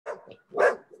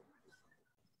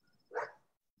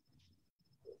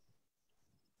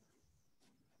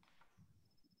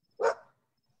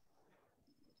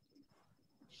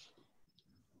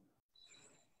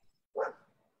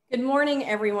Good morning,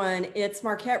 everyone. It's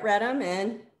Marquette Redham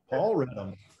and Paul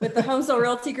Redham with the Homesville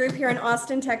Realty Group here in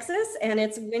Austin, Texas. And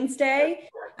it's Wednesday,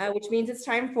 which means it's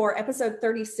time for episode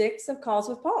 36 of Calls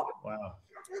with Paul. Wow.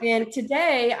 And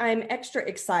today I'm extra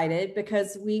excited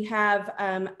because we have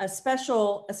a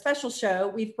special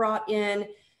show. We've brought in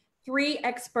three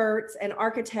experts and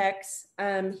architects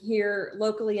here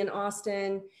locally in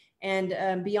Austin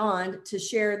and beyond to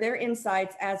share their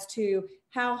insights as to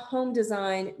how home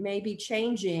design may be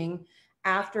changing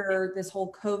after this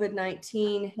whole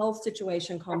COVID-19 health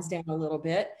situation calms down a little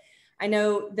bit. I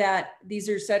know that these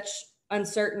are such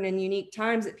uncertain and unique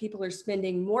times that people are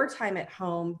spending more time at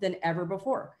home than ever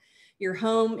before. Your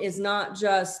home is not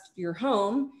just your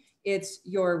home, it's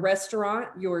your restaurant,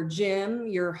 your gym,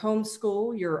 your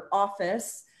homeschool, your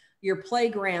office, your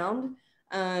playground.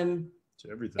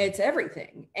 It's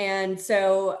everything. And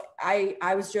so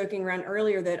I was joking around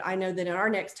earlier that I know that in our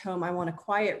next home, I want a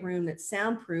quiet room that's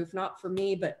soundproof, not for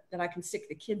me, but that I can stick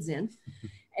the kids in.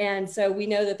 And so we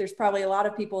know that there's probably a lot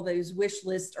of people whose wish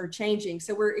lists are changing.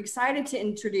 So we're excited to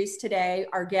introduce today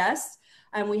our guests.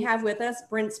 We have with us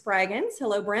Brent Spraggins.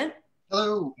 Hello, Brent.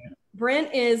 Hello.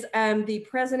 Brent is the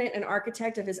president and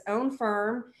architect of his own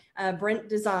firm, Brent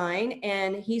Design,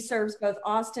 and he serves both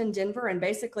Austin, Denver, and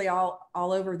basically all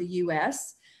over the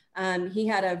U.S. He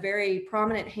had a very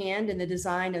prominent hand in the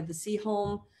design of the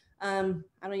Seahome, I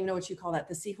don't even know what you call that,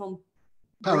 the Seahome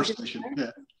power station.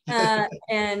 Yeah.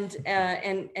 And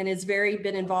has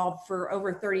been involved for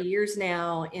over 30 years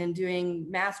now in doing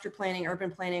master planning,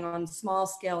 urban planning on small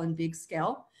scale and big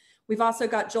scale. We've also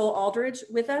got Joel Aldridge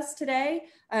with us today.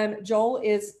 Joel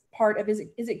is part of, is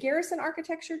it Garrison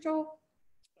Architecture, Joel?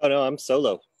 Oh, no, I'm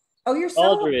solo. Oh, you're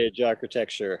solo? Aldridge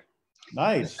Architecture.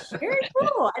 Nice. Very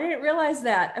cool. I didn't realize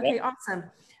that. Okay, yep.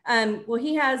 Awesome. Well,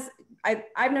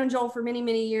 I've known Joel for many,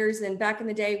 many years, and back in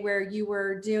the day where you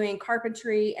were doing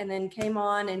carpentry and then came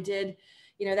on and did,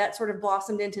 that sort of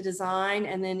blossomed into design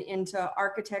and then into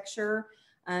architecture.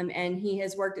 And he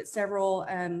has worked at several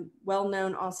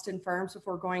well-known Austin firms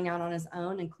before going out on his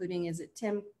own, including, was it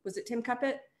Tim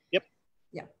Cuppett? Yep.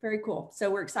 Yeah, very cool. So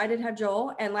we're excited to have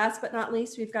Joel. And last but not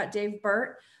least, we've got Dave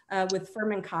Birt with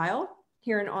Furman Keil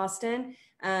here in Austin.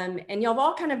 And y'all have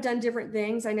all kind of done different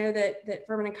things. I know that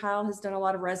Furman and Keil has done a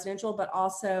lot of residential, but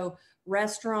also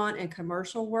restaurant and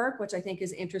commercial work, which I think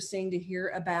is interesting to hear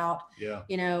about,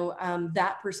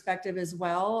 that perspective, as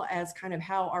well as kind of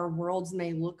how our worlds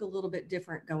may look a little bit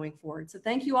different going forward. So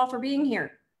thank you all for being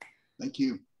here. Thank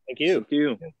you. Thank you. Thank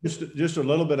you. Just a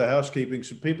little bit of housekeeping.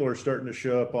 Some people are starting to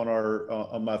show up on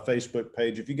on my Facebook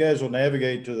page. If you guys will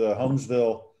navigate to the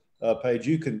Homesville page,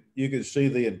 you can see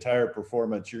the entire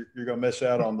performance. You're going to miss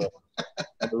out on the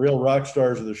real rock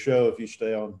stars of the show if you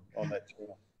stay on that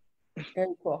channel.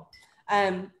 Very cool.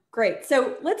 Great.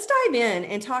 So let's dive in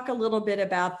and talk a little bit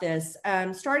about this.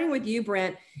 Starting with you,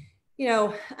 Brent.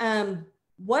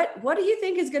 What do you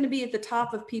think is going to be at the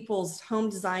top of people's home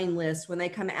design list when they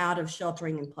come out of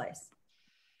sheltering in place?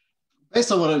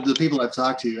 Based on what the people I've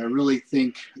talked to, I really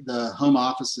think the home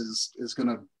office is going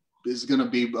to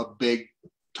be a big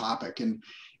topic, and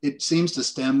it seems to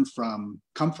stem from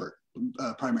comfort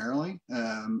primarily.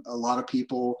 A lot of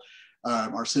people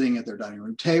are sitting at their dining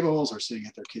room tables or sitting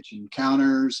at their kitchen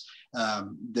counters.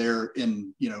 They're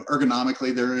in,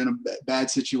 ergonomically, they're in a bad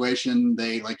situation.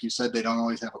 They, like you said, they don't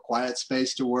always have a quiet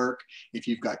space to work. If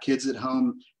you've got kids at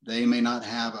home, they may not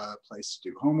have a place to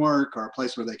do homework or a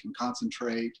place where they can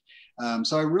concentrate.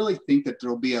 So I really think that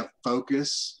there'll be a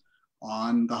focus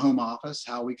on the home office,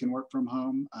 how we can work from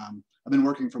home. I've been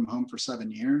working from home for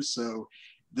 7 years, so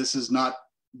this is not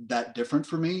that different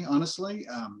for me, honestly.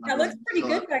 That looks pretty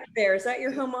good back there. Is that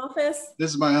your home office?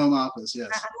 This is my home office, yes.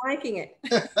 I'm liking it.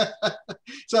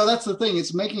 So that's the thing.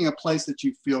 It's making a place that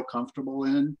you feel comfortable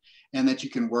in and that you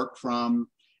can work from,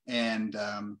 and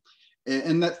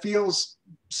that feels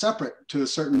separate to a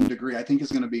certain degree, I think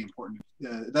is going to be important.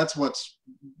 That's what's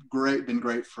been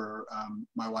great for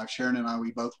my wife Sharon and I.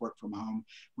 We both work from home.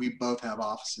 We both have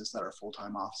offices that are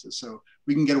full-time offices, so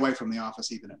we can get away from the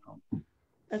office even at home.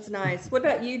 That's nice. What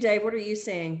about you, Dave? What are you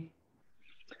seeing?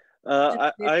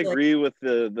 I agree with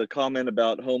the comment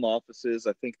about home offices.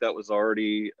 I think that was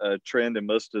already a trend in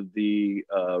most of the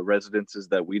residences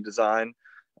that we design.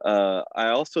 I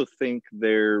also think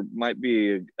there might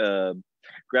be a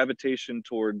gravitation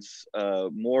towards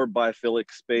more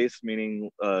biophilic space, meaning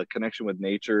connection with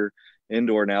nature,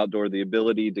 indoor and outdoor, the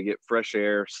ability to get fresh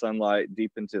air, sunlight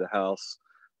deep into the house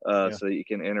so that you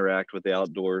can interact with the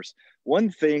outdoors.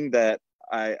 One thing that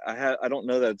I don't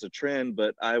know that it's a trend,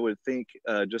 but I would think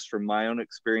just from my own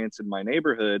experience in my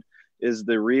neighborhood is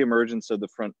the reemergence of the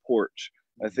front porch.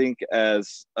 I think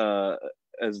as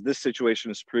as this situation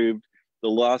has proved, the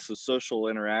loss of social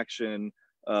interaction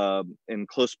in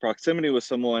close proximity with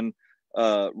someone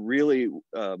really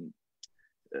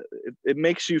it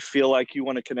makes you feel like you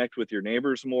want to connect with your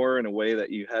neighbors more in a way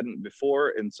that you hadn't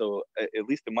before. And so at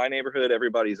least in my neighborhood,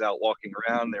 everybody's out walking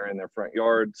around, they're in their front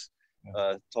yards,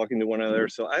 talking to one another.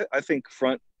 So I think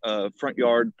front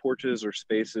yard porches or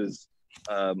spaces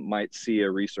might see a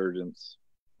resurgence.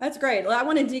 That's great. Well, I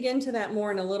want to dig into that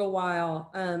more in a little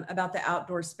while about the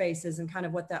outdoor spaces and kind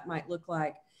of what that might look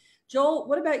like. Joel,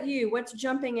 what about you? What's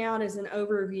jumping out as an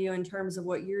overview in terms of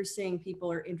what you're seeing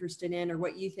people are interested in or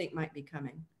what you think might be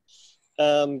coming?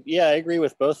 Yeah, I agree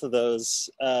with both of those.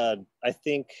 I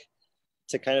think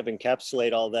to kind of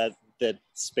encapsulate all that, that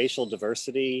spatial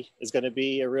diversity is going to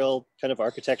be a real kind of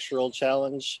architectural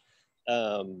challenge.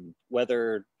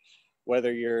 Whether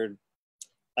you're,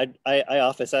 I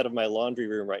office out of my laundry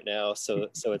room right now, so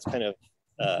it's kind of,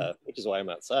 which is why I'm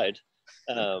outside.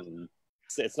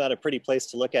 It's not a pretty place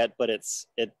to look at, but it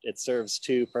serves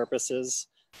two purposes,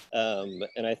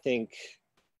 and I think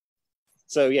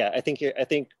so. Yeah, I think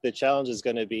the challenge is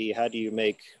going to be, how do you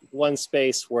make one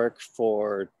space work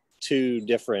for two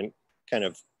different kind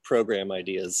of program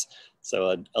ideas?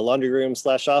 So a laundry room /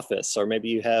 office, or maybe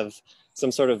you have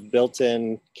some sort of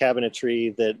built-in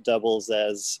cabinetry that doubles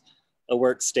as a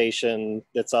workstation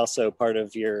that's also part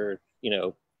of your,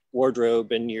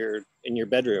 wardrobe in your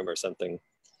bedroom or something.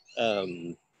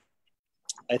 I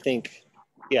think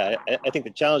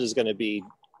the challenge is going to be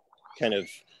kind of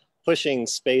pushing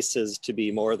spaces to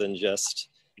be more than just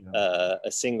a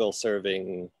single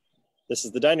serving. This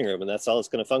is the dining room, and that's all it's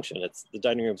going to function. It's the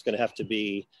dining room is going to have to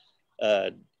be,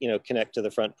 connect to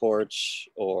the front porch,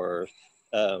 or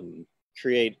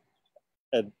create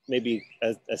maybe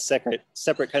a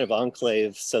separate kind of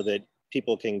enclave so that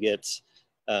people can get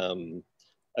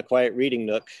a quiet reading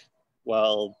nook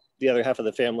while the other half of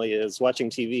the family is watching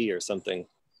TV or something.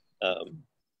 So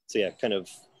yeah, kind of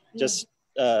just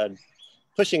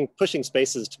pushing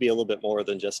spaces to be a little bit more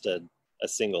than just a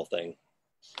single thing.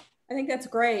 I think that's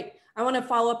great. I want to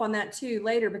follow up on that too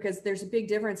later, because there's a big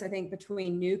difference, I think,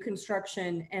 between new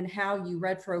construction and how you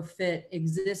retrofit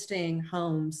existing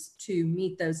homes to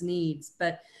meet those needs.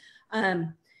 But,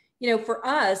 for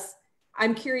us,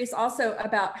 I'm curious also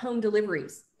about home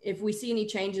deliveries. If we see any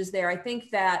changes there, I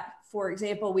think that, for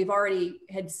example, we've already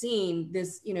had seen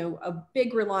this, a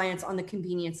big reliance on the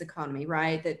convenience economy,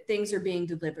 right? That things are being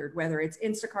delivered, whether it's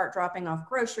Instacart dropping off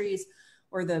groceries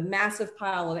or the massive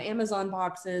pile of Amazon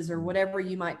boxes or whatever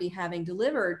you might be having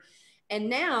delivered. And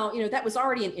now, that was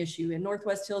already an issue in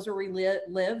Northwest Hills where we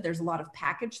live. There's a lot of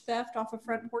package theft off of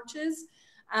front porches.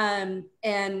 And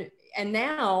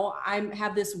now I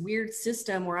have this weird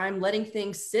system where I'm letting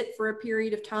things sit for a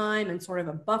period of time and sort of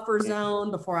a buffer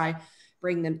zone before I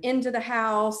bring them into the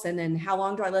house. And then how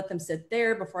long do I let them sit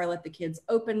there before I let the kids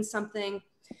open something?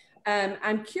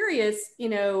 I'm curious,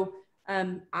 I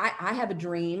have a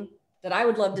dream that I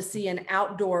would love to see an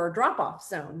outdoor drop-off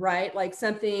zone, right? Like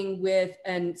something with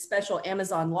a special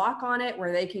Amazon lock on it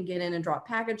where they can get in and drop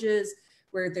packages,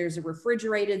 where there's a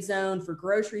refrigerated zone for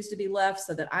groceries to be left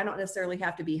so that I don't necessarily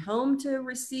have to be home to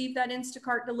receive that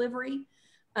Instacart delivery.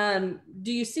 Do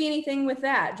you see anything with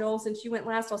that? Joel, since you went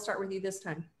last, I'll start with you this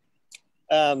time.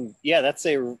 Yeah, that's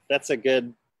a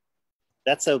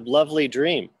lovely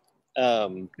dream. Not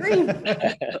grounded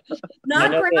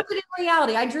in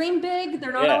reality. I dream big.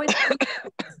 They're not always.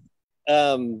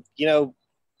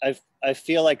 I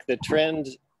feel like the trend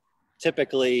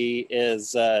typically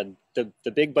is the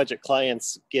big budget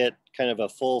clients get kind of a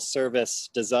full service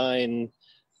design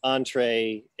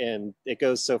entree, and it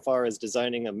goes so far as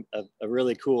designing a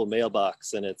really cool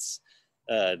mailbox, and it's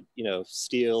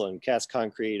steel and cast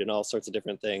concrete and all sorts of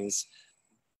different things,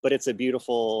 but it's a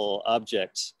beautiful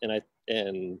object. And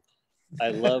I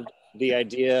love the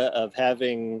idea of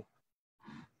having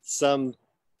some,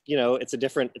 it's a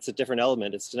different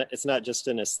element. It's not just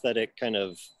an aesthetic kind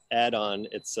of add-on.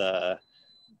 It's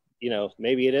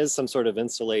maybe it is some sort of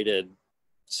insulated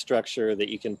structure that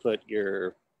you can put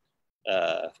your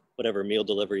whatever meal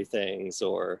delivery things,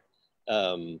 or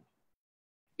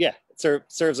it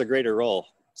serves a greater role.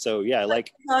 So yeah,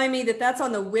 like telling me that's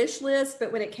on the wish list,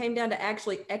 but when it came down to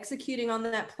actually executing on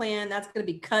that plan, that's going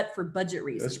to be cut for budget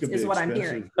reasons, is what I'm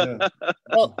hearing. Yeah.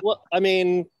 well, I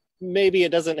mean, maybe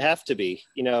it doesn't have to be,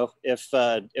 if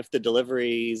the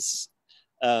deliveries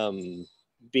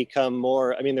become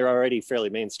more, I mean, they're already fairly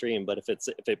mainstream, but if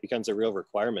it becomes a real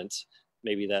requirement,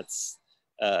 maybe that's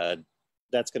going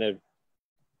to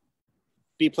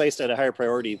be placed at a higher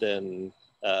priority than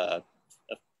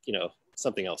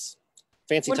something else.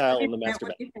 Fancy tile in the master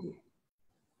bedroom.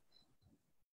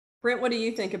 Brent, what do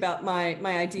you think about my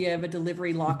idea of a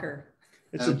delivery locker?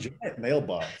 It's a giant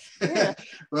mailbox. Yeah.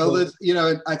 Well, you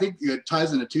know, I think it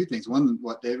ties into two things. One,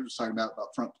 what David was talking about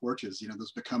front porches, you know,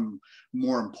 those become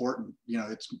more important. You know,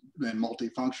 it's been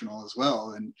multifunctional as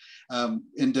well. And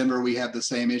in Denver, we have the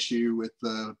same issue with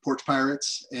the porch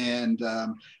pirates. And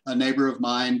a neighbor of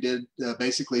mine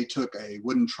basically took a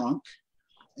wooden trunk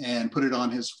and put it on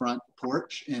his front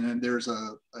porch. And then there's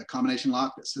a combination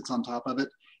lock that sits on top of it.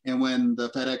 And when the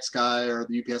FedEx guy or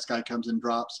the UPS guy comes and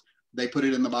drops, they put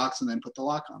it in the box and then put the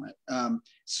lock on it.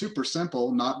 Super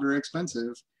simple, not very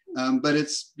expensive, but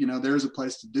it's, you know, there's a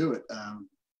place to do it.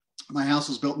 My house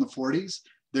was built in the 40s.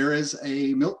 There is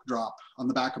a milk drop on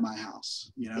the back of my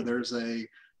house. You know, there's a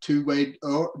two-way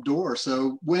door.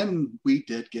 So when we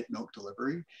did get milk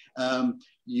delivery,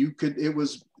 there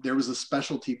was a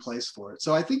specialty place for it.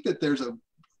 So I think that there's a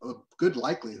good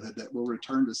likelihood that we'll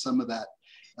return to some of that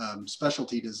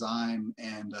specialty design,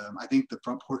 and I think the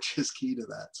front porch is key to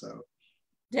that. So,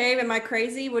 Dave, am I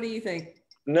crazy? What do you think?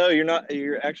 No, you're not.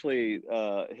 You're actually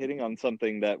hitting on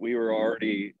something that we were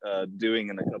already doing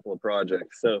in a couple of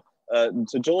projects. So,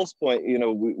 to Joel's point, you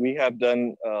know, we have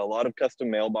done a lot of custom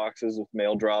mailboxes with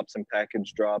mail drops and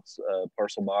package drops,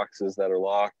 parcel boxes that are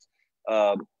locked.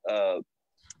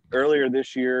 Earlier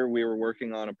this year, we were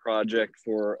working on a project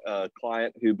for a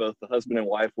client who both the husband and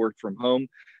wife worked from home.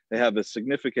 They have a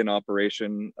significant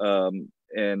operation,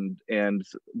 and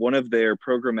one of their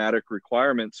programmatic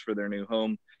requirements for their new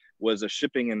home was a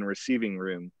shipping and receiving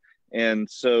room. And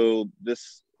so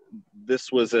this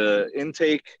was a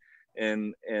intake,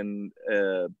 and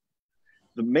the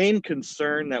main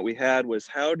concern that we had was,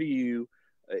 how do you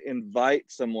invite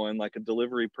someone like a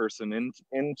delivery person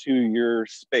into your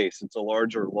space? It's a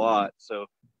larger lot, so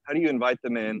how do you invite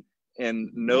them in and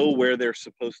know where they're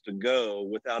supposed to go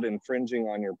without infringing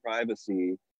on your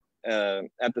privacy,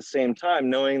 at the same time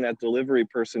knowing that delivery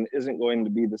person isn't going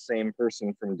to be the same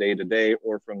person from day to day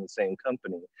or from the same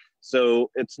company.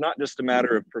 So it's not just a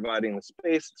matter of providing the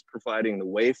space, it's providing the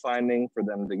wayfinding for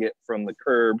them to get from the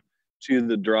curb to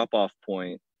the drop-off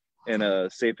point in a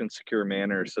safe and secure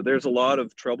manner. So there's a lot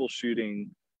of troubleshooting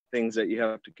things that you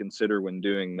have to consider when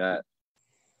doing that.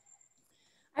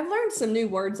 I've learned some new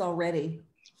words already.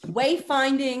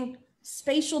 Wayfinding,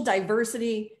 spatial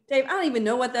diversity. Dave, I don't even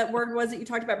know what that word was that you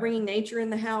talked about, bringing nature in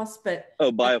the house, but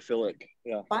biophilic.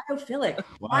 Yeah, biophilic.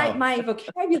 Wow. My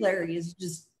vocabulary is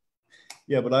just,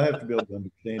 Yeah, but I have to be able to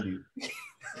understand you.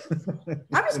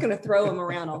 I'm just going to throw them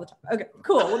around all the time. Okay,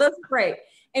 cool. Well, that's great.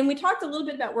 And we talked a little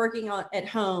bit about working at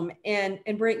home, and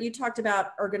Brent, you talked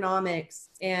about ergonomics,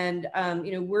 and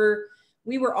you know,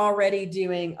 we were already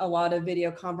doing a lot of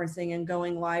video conferencing and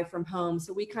going live from home.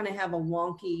 So we kind of have a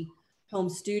wonky home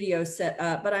studio set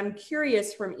up, but I'm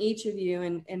curious from each of you,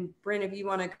 and Brent, if you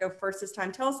want to go first this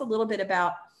time, tell us a little bit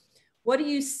about what do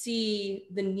you see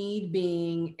the need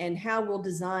being, and how will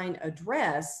design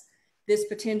address this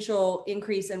potential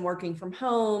increase in working from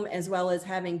home, as well as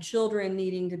having children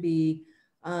needing to be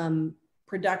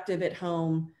productive at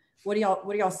home. What do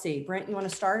y'all see? Brent, you want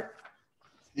to start?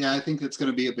 Yeah, I think that's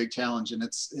going to be a big challenge, and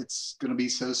it's going to be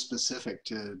so specific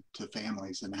to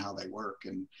families and how they work.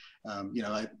 And you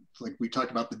know, like we talked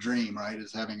about the dream, right,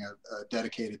 is having a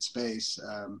dedicated space.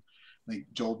 I think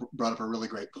Joel brought up a really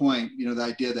great point. You know, the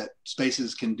idea that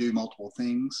spaces can do multiple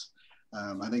things.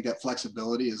 I think that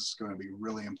flexibility is going to be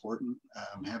really important.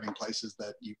 Having places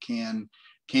that you can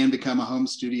become a home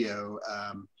studio.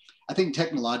 I think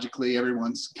technologically,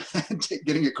 everyone's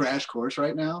getting a crash course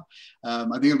right now. I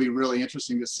think it'll be really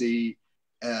interesting to see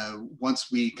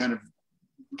once we kind of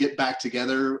get back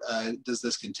together, does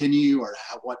this continue, or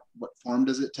what form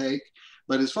does it take?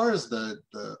 But as far as the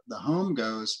home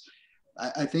goes,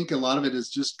 I think a lot of it is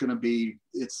just going to be,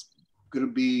 it's going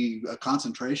to be a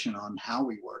concentration on how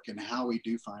we work and how we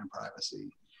do find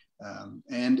privacy.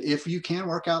 And if you can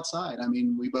work outside, I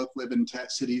mean, we both live in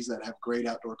cities that have great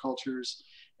outdoor cultures,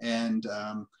 and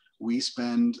we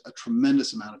spend a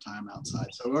tremendous amount of time outside.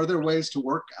 So are there ways to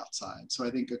work outside? So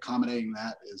I think accommodating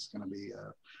that is going to be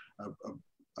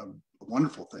a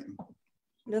wonderful thing.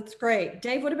 That's great.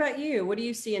 Dave, what about you? What do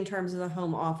you see in terms of the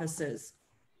home offices?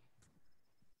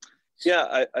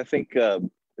 Yeah, I think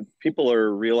people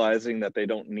are realizing that they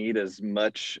don't need as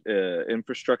much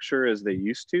infrastructure as they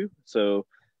used to. So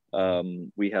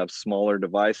we have smaller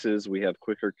devices, we have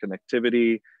quicker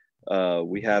connectivity,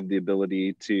 we have the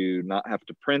ability to not have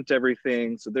to print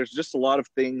everything. So there's just a lot of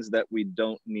things that we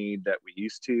don't need that we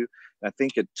used to. And I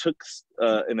think it took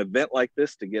an event like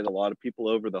this to get a lot of people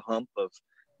over the hump of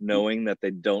knowing that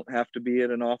they don't have to be in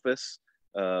an office.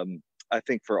 I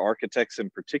think for architects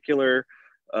in particular,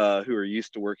 who are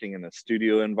used to working in a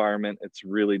studio environment, it's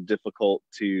really difficult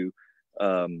to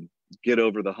get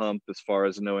over the hump as far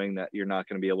as knowing that you're not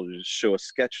going to be able to just show a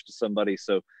sketch to somebody.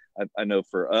 So I know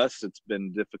for us, it's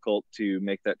been difficult to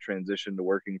make that transition to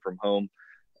working from home.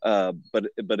 But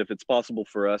if it's possible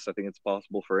for us, I think it's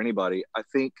possible for anybody. I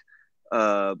think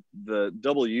the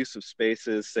double use of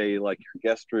spaces, say like your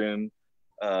guest room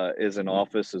is an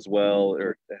office as well,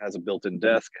 or it has a built-in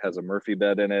desk, has a Murphy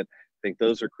bed in it. I think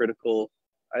those are critical.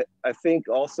 I think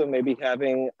also maybe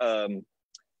having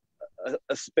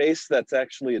a space that's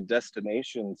actually a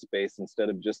destination space instead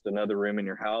of just another room in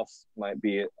your house might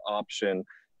be an option.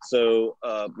 So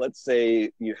let's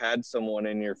say you had someone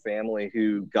in your family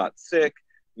who got sick,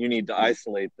 you need to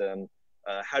isolate them.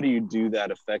 How do you do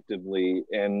that effectively?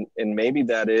 And maybe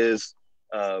that is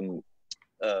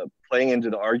playing into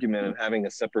the argument of having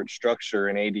a separate structure,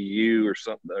 an ADU or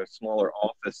something, a smaller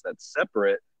office that's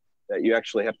separate, that you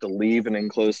actually have to leave an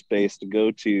enclosed space to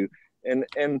go to. And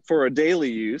for a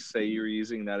daily use, say you're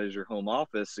using that as your home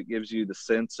office, it gives you the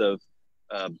sense of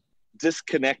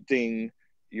disconnecting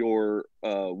your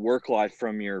work life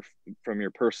from your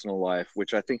personal life,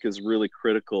 which I think is really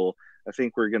critical. I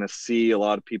think we're going to see a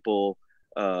lot of people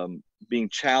being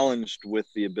challenged with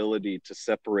the ability to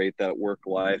separate that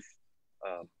work-life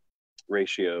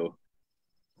ratio.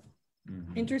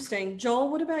 Interesting. Joel,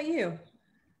 what about you?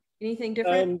 Anything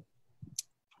different?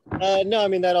 No, I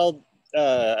mean, that all,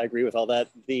 I agree with all that.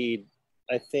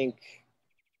 I think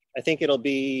it'll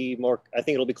be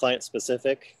client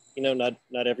specific, you know,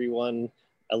 not everyone.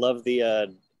 I love the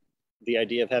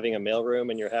idea of having a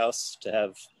mailroom in your house to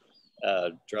have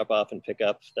drop off and pick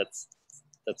up.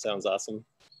 That sounds awesome.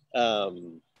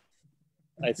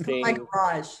 I think my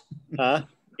garage. Huh?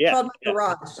 Yeah. Called my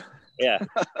garage. Yeah.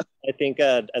 I think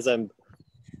as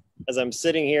I'm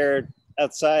sitting here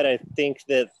outside, I think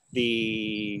that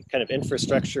the kind of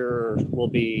infrastructure will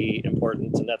be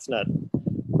important, and that's not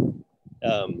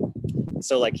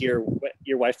so like your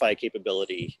Wi-Fi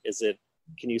capability.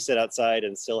 Can you sit outside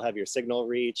and still have your signal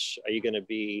reach? Are you going to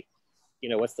be, you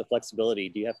know, what's the flexibility?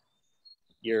 Do you have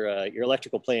your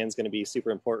electrical plan is going to be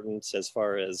super important as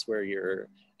far as where your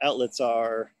outlets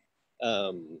are.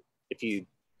 If you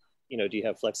know, do you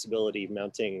have flexibility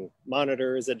mounting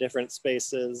monitors at different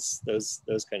spaces?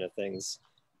 Those kind of things.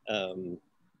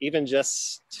 Even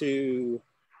just to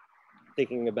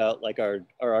thinking about like our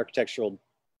architectural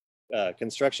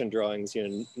construction drawings, you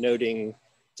know, noting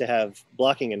to have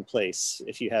blocking in place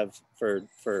if you have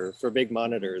for big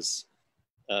monitors.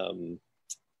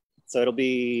 So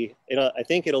I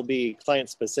think it'll be client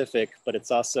specific, but it's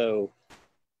also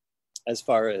as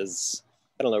far as,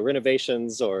 I don't know,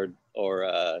 renovations or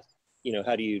you know,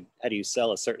 how do you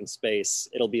sell a certain space?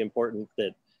 It'll be important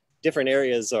that different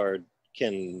areas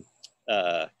can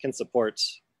support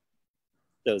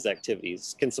those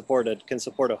activities, can support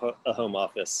a home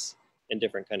office in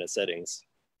different kind of settings.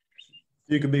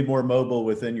 You can be more mobile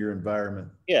within your environment.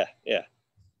 Yeah. You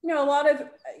know,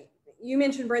 you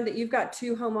mentioned, Brent, that you've got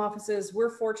 2 home offices.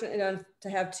 We're fortunate enough to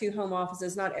have 2 home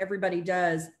offices. Not everybody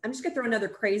does. I'm just gonna throw another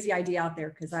crazy idea out there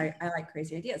because I like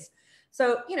crazy ideas.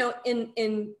 So, you know,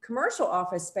 in commercial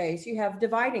office space, you have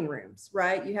dividing rooms,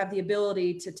 right? You have the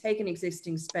ability to take an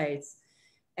existing space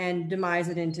and demise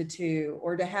it into 2,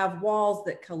 or to have walls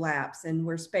that collapse and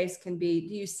where space can be.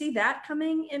 Do you see that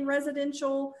coming in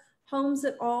residential homes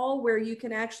at all, where you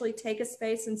can actually take a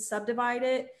space and subdivide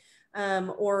it,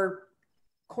 or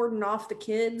cordon off the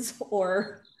kids?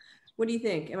 Or what do you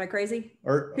think? Am I crazy?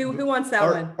 Who wants that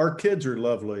one? Our kids are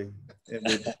lovely and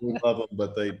we love them,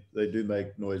 but they do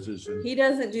make noises. And he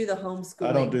doesn't do the homeschooling.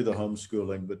 I don't do the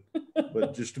homeschooling,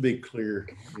 but just to be clear,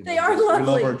 they are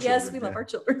lovely. Yes, we love our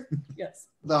children. Yes.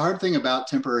 The hard thing about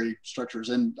temporary structures,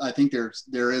 and I think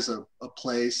there is a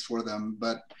place for them,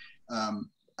 but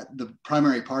the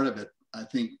primary part of it, I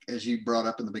think, as you brought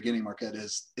up in the beginning, Marquette,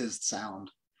 is sound.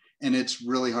 And it's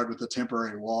really hard with the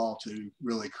temporary wall to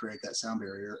really create that sound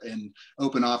barrier. In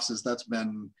open offices, that's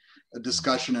been a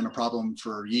discussion and a problem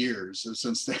for years,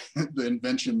 since the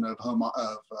invention of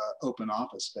open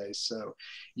office space. So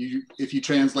if you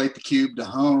translate the cube to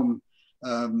home,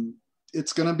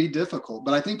 it's going to be difficult.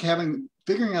 But I think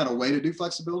figuring out a way to do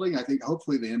flexibility, I think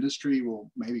hopefully the industry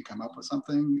will maybe come up with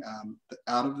something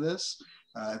out of this.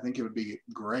 I think it would be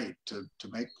great to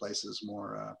make places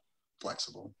more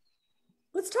flexible.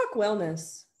 Let's talk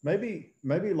wellness. Maybe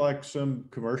like some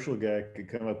commercial guy could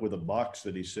come up with a box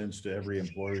that he sends to every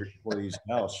employee's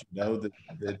house, you know,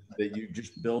 that you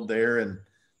just build there and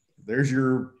there's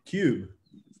your cube.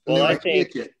 Well, I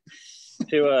think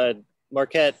to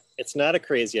Marquette, it's not a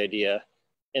crazy idea.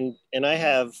 And I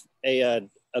have a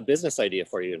business idea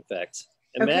for you, in fact.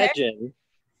 Imagine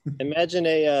imagine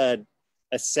a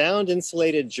sound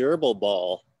insulated gerbil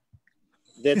ball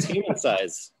that's human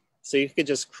size. So you could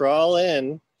just crawl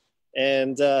in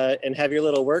and have your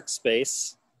little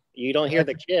workspace. You don't hear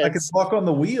the kids. I could walk on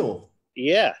the wheel.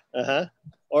 Yeah.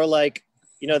 Or like,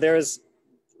 there's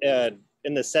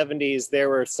in the 70s, there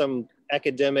were some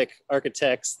academic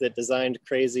architects that designed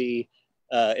crazy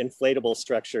inflatable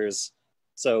structures.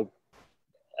 So,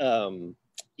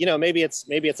 maybe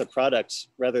it's a product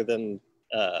rather than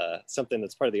something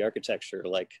that's part of the architecture,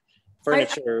 like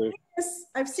furniture.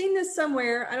 I've seen this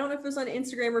somewhere. I don't know if it was on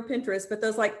Instagram or Pinterest, but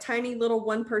those like tiny little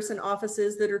one-person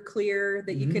offices that are clear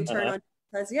that you can turn on.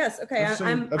 Yes. Okay. I've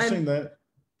seen that.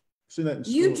 Seen that in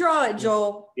you school. draw it,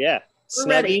 Joel. Yeah. We're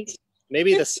ready. Snuggie.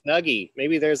 Maybe the Snuggie.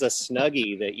 Maybe there's a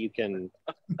Snuggie that you can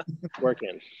work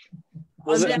in.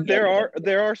 Well,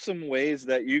 there are some ways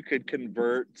that you could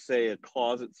convert, say, a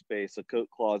closet space, a coat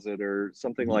closet or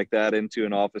something like that into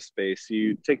an office space.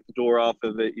 You take the door off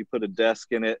of it, you put a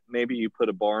desk in it, maybe you put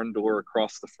a barn door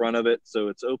across the front of it so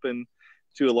it's open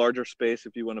to a larger space.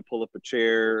 If you want to pull up a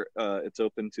chair, it's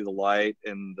open to the light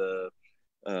and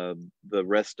the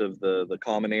rest of the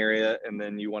common area. And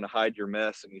then you want to hide your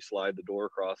mess and you slide the door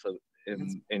across it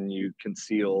and you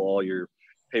conceal all your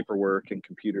paperwork and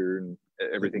computer and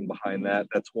everything behind that.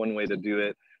 That's one way to do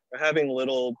it. Or having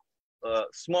little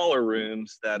smaller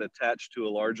rooms that attach to a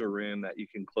larger room that you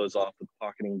can close off with the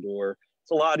pocketing door.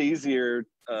 It's a lot easier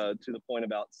to the point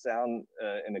about sound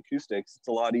and acoustics. It's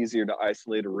a lot easier to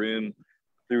isolate a room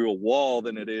through a wall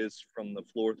than it is from the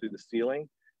floor through the ceiling.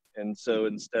 And so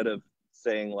instead of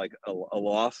saying like a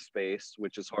loft space,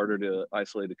 which is harder to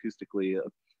isolate acoustically,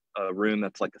 a room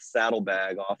that's like a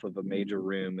saddlebag off of a major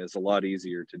room is a lot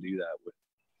easier to do that with.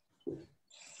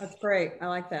 That's great. I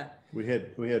like that. We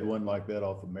had one like that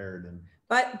off of Meriden.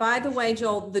 But by the way,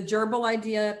 Joel, the gerbil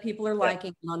idea people are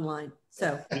liking online.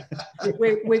 So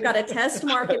we've got a test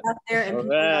market out there. And all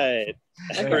right.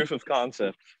 Proof of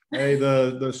concept. Hey,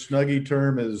 the Snuggie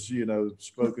term is,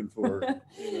 spoken for.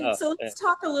 So let's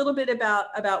talk a little bit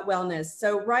about wellness.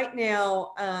 So right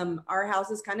now, our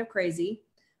house is kind of crazy.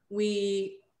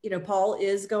 Paul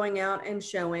is going out and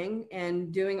showing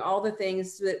and doing all the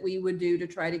things that we would do to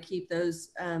try to keep those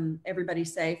everybody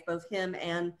safe, both him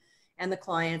and the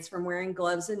clients, from wearing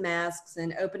gloves and masks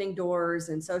and opening doors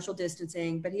and social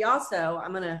distancing. But he also,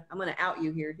 I'm gonna out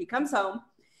you here. He comes home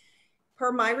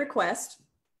per my request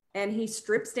and he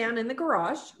strips down in the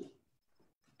garage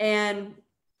and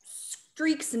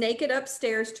streaks naked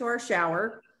upstairs to our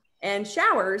shower and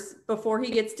showers before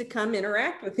he gets to come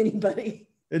interact with anybody.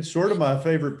 It's sort of my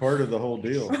favorite part of the whole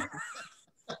deal.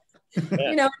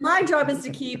 My job is to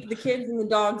keep the kids and the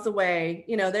dogs away.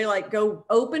 They like go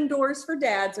open doors for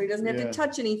dad so he doesn't have to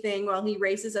touch anything while he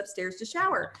races upstairs to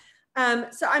shower.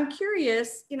 So I'm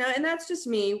curious, and that's just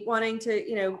me wanting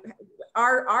to,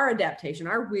 our adaptation,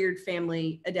 our weird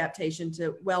family adaptation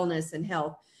to wellness and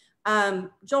health.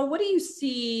 Joel, what do you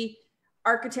see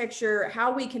architecture,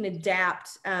 how we can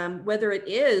adapt, whether it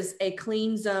is a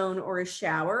clean zone or a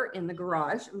shower in the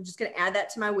garage? I'm just going to add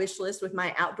that to my wish list with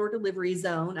my outdoor delivery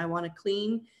zone. I want a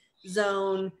clean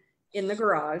zone in the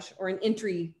garage, or an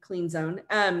entry clean zone.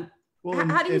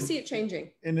 How do you see it changing?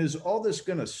 And is all this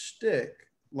going to stick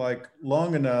like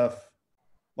long enough?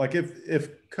 Like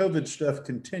if COVID stuff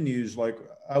continues, like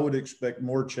I would expect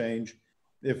more change.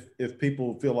 If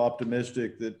people feel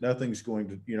optimistic that nothing's going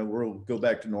to, we'll go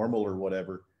back to normal or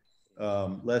whatever,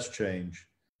 less change,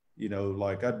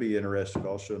 like I'd be interested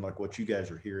also in like what you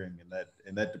guys are hearing in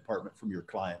that department from your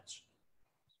clients.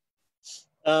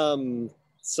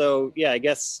 So yeah, I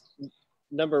guess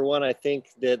number one, I think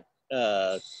that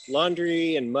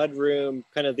laundry and mudroom,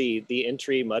 kind of the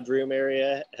entry mudroom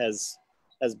area has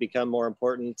become more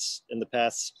important in the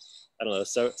past,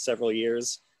 several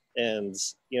years. And,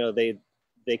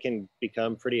 they can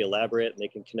become pretty elaborate, and they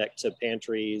can connect to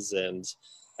pantries and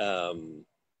have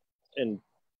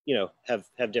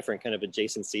different kind of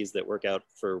adjacencies that work out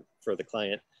for the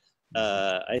client.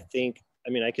 I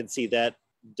could see that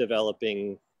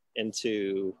developing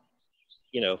into,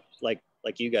 like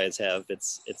you guys have.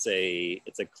 It's a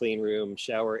clean room,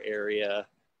 shower area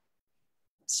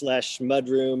 /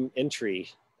 mudroom entry,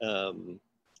 and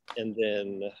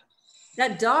then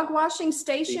that dog washing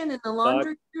station in the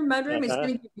laundry room, mudroom is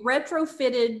going to be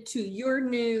retrofitted to your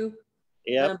new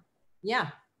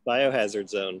biohazard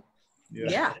zone.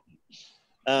 Yeah.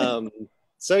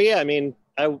 So yeah,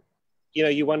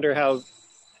 you wonder how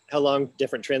long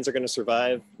different trends are going to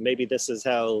survive. Maybe this is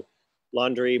how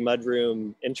laundry,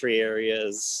 mudroom, entry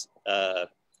areas,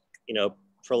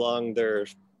 prolong their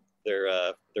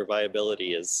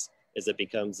viability as it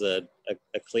becomes a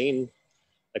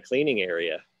cleaning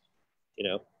area. you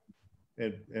know.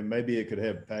 And maybe it could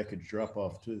have package drop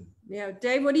off too. Yeah,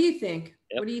 Dave, what do you think?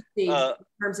 Yep. What do you see in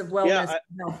terms of wellness and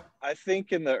health? I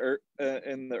think in the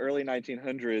early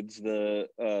 1900s,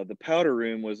 the powder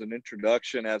room was an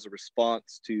introduction as a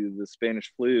response to the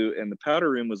Spanish flu, and the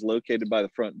powder room was located by the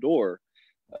front door,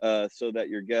 so that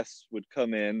your guests would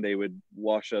come in, they would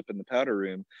wash up in the powder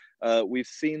room. We've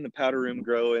seen the powder room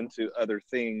grow into other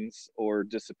things or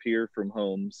disappear from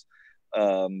homes,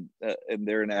 and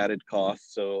they're an added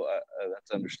cost, so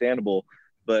that's understandable.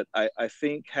 But I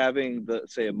think having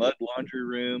say a mud laundry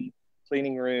room,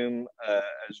 cleaning room,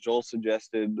 as Joel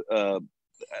suggested,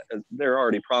 they're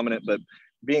already prominent, but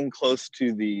being close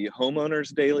to the homeowner's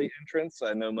daily entrance.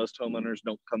 I know most homeowners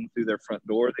don't come through their front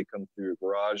door, they come through a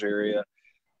garage area.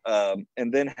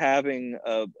 And then having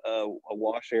a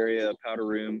wash area, a powder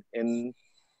room in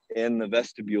the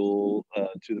vestibule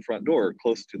to the front door,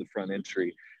 close to the front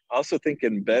entry. I also think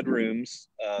in bedrooms,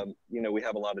 we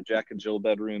have a lot of Jack and Jill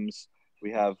bedrooms. We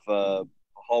have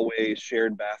hallway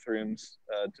shared bathrooms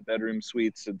to bedroom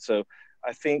suites. And so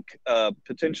I think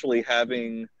potentially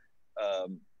having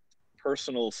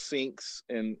personal sinks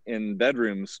in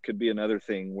bedrooms could be another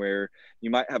thing, where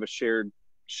you might have a shared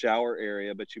shower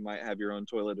area, but you might have your own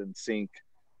toilet and sink.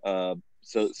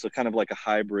 So kind of like a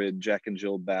hybrid Jack and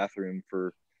Jill bathroom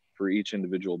for each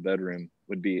individual bedroom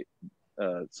would be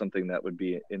something that would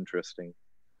be interesting.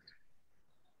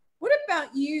 What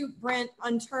about you, Brent,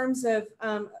 in terms of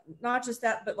not just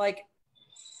that, but like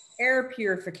air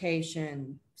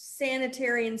purification,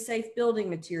 sanitary and safe building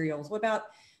materials? What about,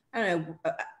 I don't know,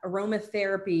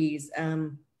 aromatherapies,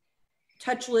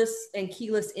 touchless and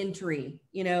keyless entry?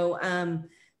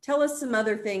 Tell us some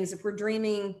other things. If we're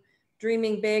dreaming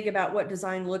big about what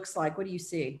design looks like, what do you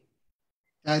see?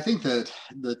 I think that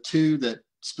the two that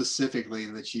specifically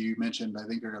that you mentioned, I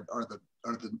think are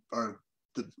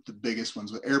the biggest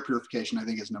ones. But air purification, I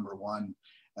think, is number one.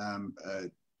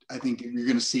 I think you're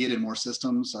going to see it in more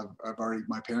systems.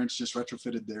 My parents just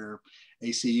retrofitted their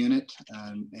AC unit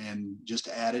and just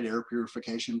added air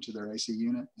purification to their AC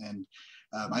unit. And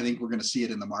I think we're going to see it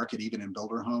in the market, even in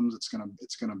builder homes. It's going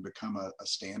to become a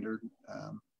standard.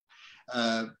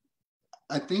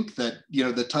 I think that,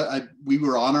 we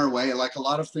were on our way, like a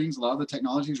lot of things, a lot of the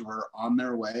technologies were on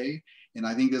their way. And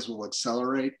I think this will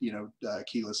accelerate,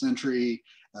 keyless entry,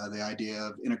 the idea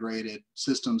of integrated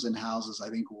systems in houses, I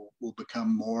think will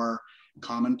become more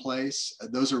commonplace.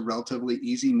 Those are relatively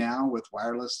easy now with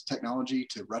wireless technology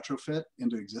to retrofit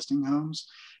into existing homes.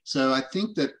 So I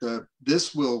think that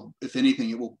this will, if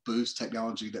anything, it will boost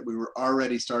technology that we were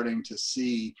already starting to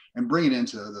see and bring it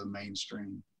into the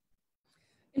mainstream.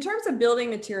 In terms of building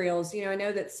materials, I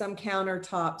know that some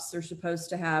countertops are supposed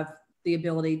to have the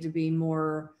ability to be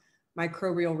more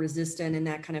microbial resistant and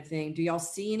that kind of thing. Do y'all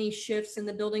see any shifts in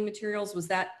the building materials? Was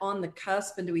that on the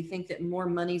cusp? And do we think that more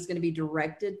money is going to be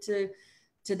directed to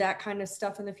that kind of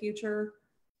stuff in the future?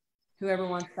 Whoever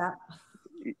wants that.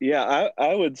 Yeah,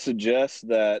 I would suggest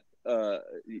that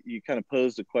you kind of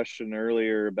posed a question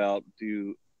earlier about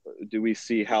do we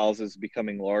see houses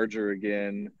becoming larger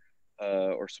again?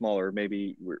 Or smaller.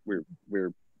 Maybe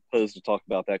we're posed to talk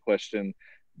about that question,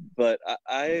 but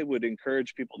I would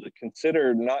encourage people to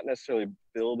consider not necessarily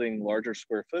building larger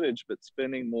square footage, but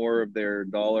spending more of their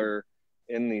dollar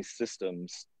in these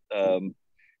systems. Building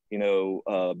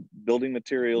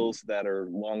materials that are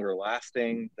longer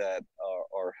lasting, that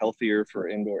are healthier for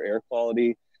indoor air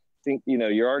quality. I think,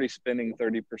 you're already spending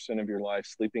 30% of your life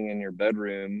sleeping in your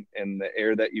bedroom, and the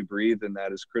air that you breathe in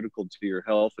that is critical to your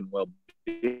health and well-being.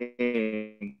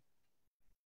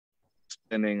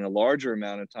 Spending a larger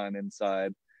amount of time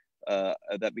inside,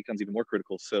 that becomes even more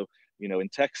critical. So, in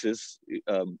Texas,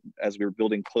 as we're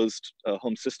building closed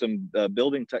home system,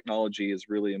 building technology is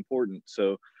really important.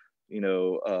 So,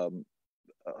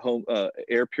 home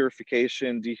air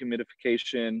purification,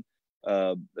 dehumidification,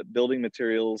 building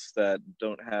materials that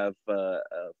don't have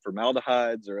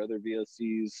formaldehydes or other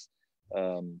VOCs.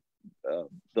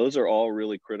 Those are all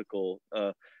really critical.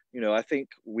 I think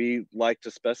we like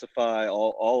to specify,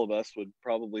 all of us would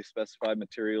probably specify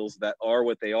materials that are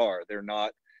what they are. They're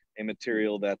not a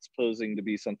material that's posing to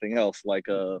be something else, like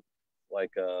a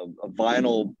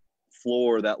vinyl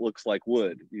floor that looks like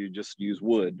wood. You just use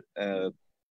wood. I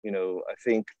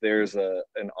think there's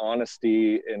an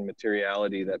honesty and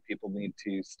materiality that people need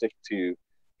to stick to,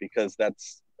 because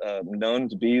that's known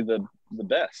to be the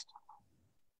best.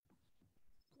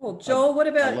 Well, Joel, what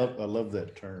about? I love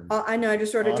that term. I know, I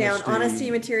just wrote it down. Honesty,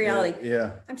 materiality.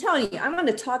 Yeah. I'm telling you, I'm going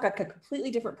to talk like a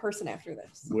completely different person after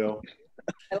this. Well,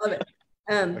 I love it.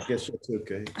 I guess that's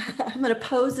okay. I'm going to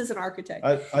pose as an architect.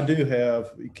 I do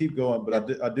have, keep going,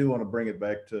 but I do want to bring it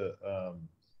back to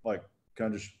like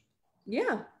kind of just,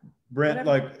 Yeah. Brent,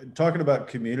 Whatever. like talking about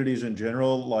communities in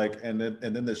general, like, and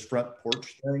then this front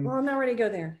porch thing. Well, I'm not ready to go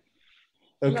there.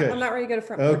 Okay. I'm not ready to go to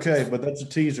front Okay, porches. but that's a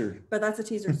teaser. But that's a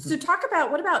teaser. So talk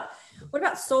about, what about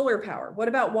solar power? What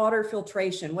about water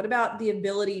filtration? What about the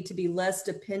ability to be less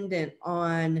dependent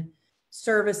on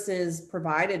services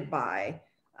provided by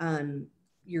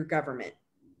your government?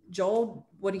 Joel,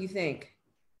 what do you think?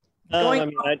 Going I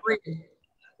mean, off grid,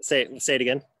 say it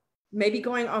again. maybe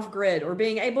going off grid, or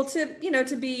being able to,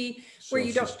 to be where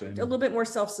you don't, a Self-sustaining. little bit more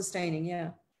self-sustaining.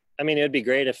 Yeah. I mean, it would be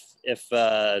great if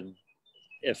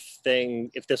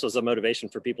this was a motivation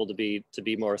for people to be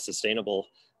more sustainable.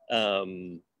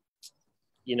 That's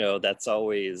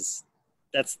always,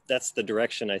 that's the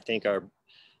direction I think our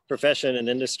profession and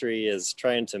industry is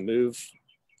trying to move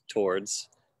towards.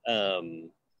 I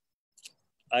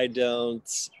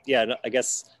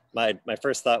guess my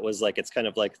first thought was like, it's kind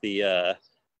of like the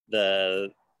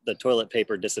toilet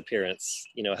paper disappearance.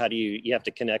 How do you have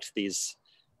to connect these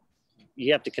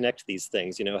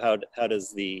things, how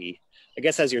does I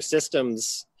guess as your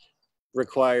systems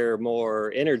require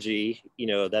more energy,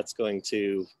 that's going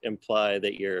to imply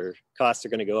that your costs are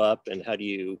going to go up, and how do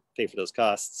you pay for those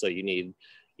costs? So you need,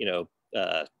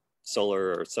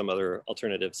 solar or some other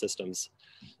alternative systems.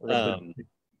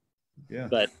 Yeah.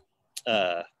 But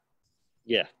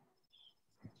yeah,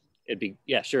 it'd be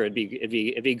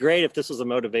great if this was a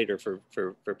motivator for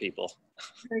people.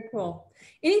 Very cool.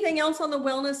 Anything else on the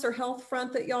wellness or health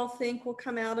front that y'all think will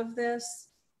come out of this?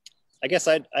 I guess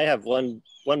I have one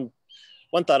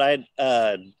thought. I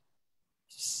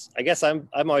guess I'm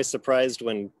always surprised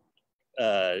when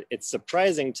it's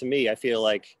surprising to me. I feel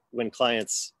like when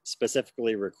clients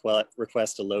specifically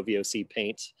request a low VOC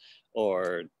paint,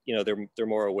 or they're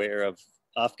more aware of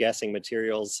off-gassing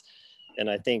materials, and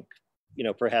I think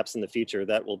perhaps in the future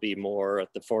that will be more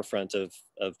at the forefront of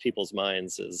people's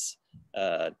minds, is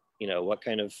what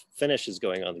kind of finish is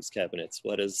going on these cabinets,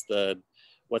 what's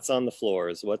on the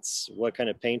floors, what kind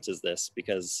of paint is this?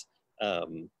 Because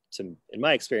in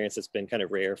my experience, it's been kind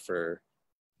of rare for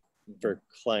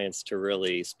clients to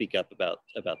really speak up about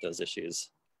those issues.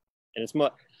 And it's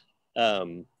more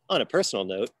on a personal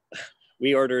note,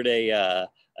 we ordered a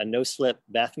no-slip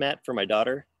bath mat for my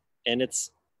daughter, and it's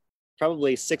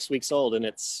probably 6 weeks old, and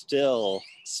it still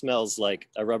smells like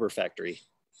a rubber factory.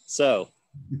 So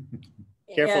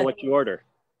careful what you order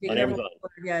on Amazon.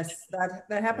 Yes,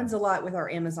 that happens a lot with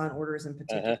our Amazon orders in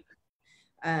particular.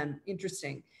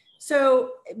 Interesting.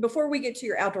 So before we get to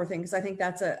your outdoor thing, because I think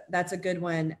that's a good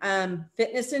one,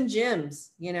 fitness and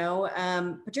gyms,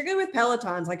 particularly with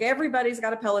Pelotons. Like, everybody's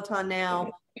got a Peloton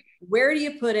now. Where do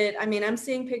you put it? I mean, I'm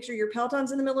seeing picture, your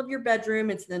Peloton's in the middle of your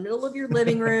bedroom. It's in the middle of your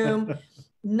living room.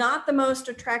 Not the most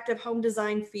attractive home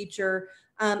design feature.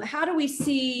 How do we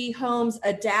see homes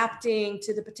adapting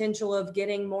to the potential of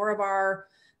getting more of our,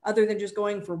 other than just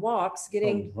going for walks,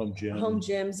 getting home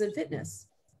gyms and fitness?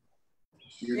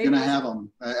 You're going to have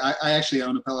them. I actually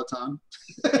own a Peloton.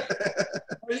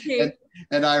 Okay.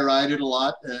 and I ride it a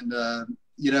lot. And,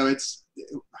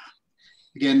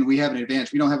 again, we have an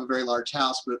advantage. We don't have a very large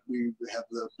house, but we have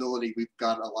the ability, we've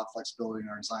got a lot of flexibility in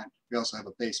our design. We also have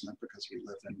a basement because we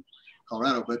live in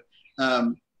Colorado. But,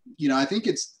 I think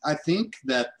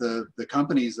that the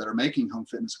companies that are making home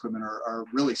fitness equipment are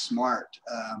really smart.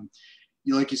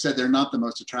 Like you said, they're not the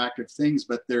most attractive things,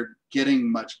 but they're getting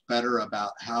much better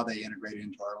about how they integrate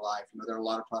into our life. There are a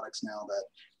lot of products now that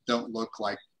don't look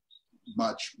like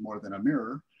much more than a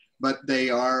mirror, but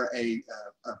they are a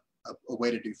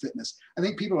way to do fitness. I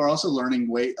think people are also learning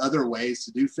other ways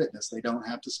to do fitness. They don't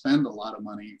have to spend a lot of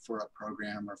money for a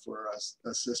program or for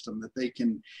a system that they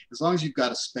can, as long as you've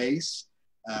got a space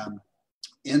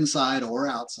inside or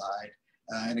outside.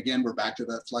 And again, we're back to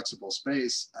that flexible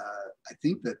space. I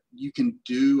think that you can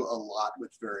do a lot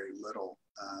with very little.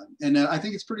 And I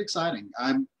think it's pretty exciting.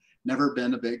 I've never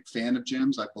been a big fan of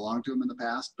gyms. I've belonged to them in the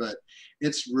past, but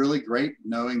it's really great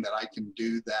knowing that I can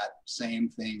do that same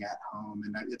thing at home,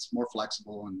 and it's more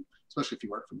flexible, and especially if you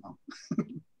work from home.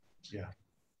 Yeah.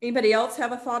 Anybody else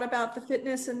have a thought about the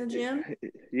fitness in the gym?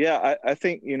 Yeah, I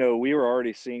think, we were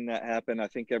already seeing that happen. I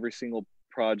think every single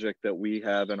project that we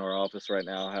have in our office right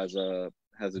now has a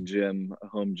gym, a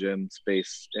home gym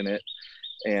space in it.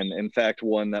 And in fact,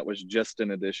 one that was just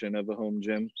an addition of a home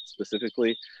gym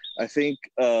specifically. I think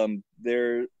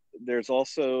there's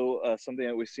also something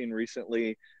that we've seen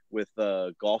recently with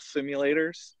golf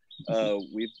simulators.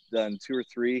 We've done 2 or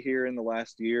 3 here in the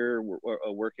last year.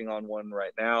 We're working on one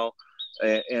right now.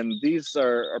 And these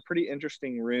are pretty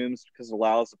interesting rooms because it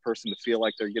allows the person to feel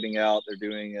like they're getting out, they're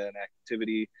doing an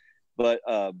activity. But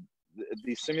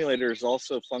these simulators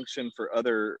also function for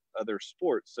other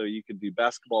sports. So you could do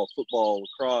basketball, football,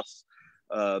 lacrosse.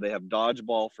 They have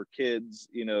dodgeball for kids,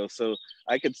 you know, so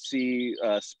I could see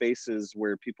spaces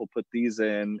where people put these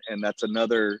in, and that's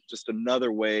just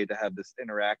another way to have this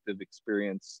interactive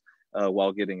experience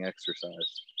while getting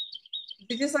exercise.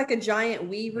 It's just like a giant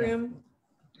Wii room.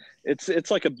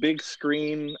 It's like a big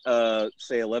screen,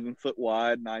 say 11 foot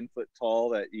wide, 9 foot tall,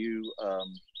 that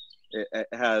it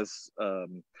has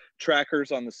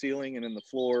trackers on the ceiling and in the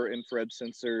floor, infrared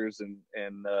sensors,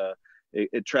 and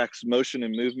it tracks motion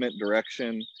and movement,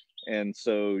 direction, and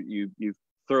so you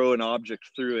throw an object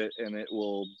through it, and it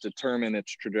will determine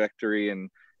its trajectory and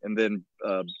then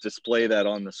display that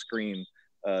on the screen,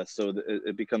 so that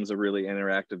it becomes a really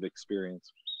interactive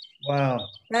experience. Wow.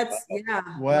 Wow.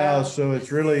 Wow. So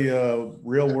it's really a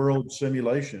real world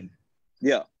simulation.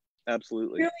 Yeah,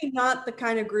 absolutely. Really not the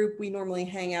kind of group we normally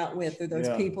hang out with, or those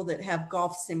people that have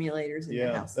golf simulators in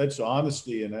their house. That's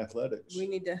honesty in athletics. We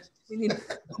need to.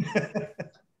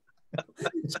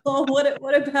 Joel,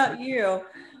 what about you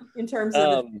in terms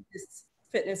of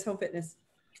fitness, home fitness?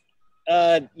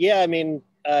 Yeah, I mean,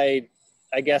 I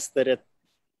guess that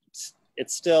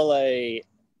it's still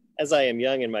as I am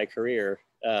young in my career,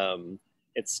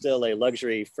 it's still a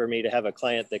luxury for me to have a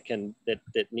client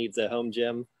that needs a home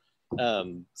gym.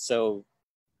 So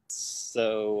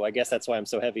I guess that's why I'm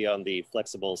so heavy on the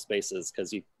flexible spaces,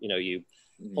 because you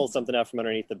pull something out from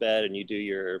underneath the bed and you do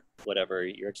your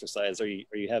exercise, or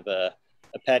you have a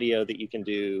patio that you can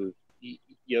do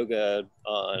yoga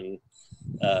on,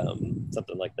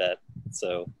 something like that.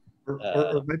 So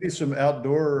or maybe some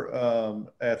outdoor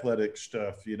athletic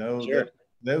stuff, sure.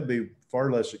 That would be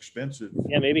far less expensive.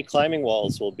 Yeah, maybe climbing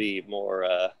walls will be more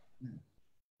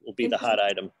the hot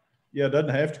item. Yeah, it doesn't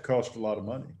have to cost a lot of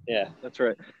money. Yeah, that's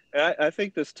right. I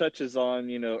think this touches on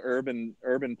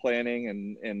urban planning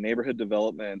and neighborhood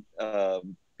development,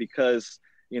 because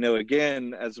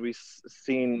again, as we've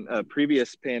seen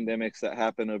previous pandemics that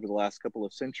happened over the last couple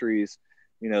of centuries,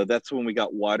 that's when we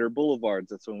got wider boulevards.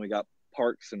 That's when we got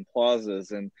parks and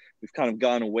plazas, and we've kind of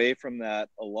gone away from that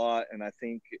a lot. And I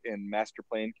think in master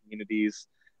plan communities,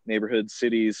 neighborhood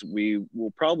cities, we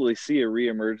will probably see a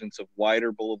reemergence of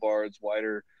wider boulevards,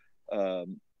 wider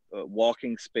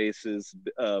walking spaces,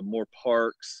 more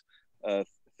parks,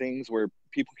 things where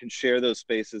people can share those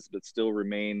spaces but still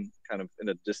remain kind of in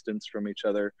a distance from each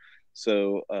other.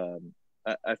 So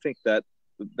I think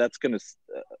that's going to,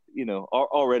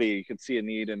 already you can see a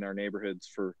need in our neighborhoods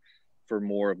for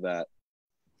more of that.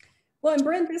 Well, and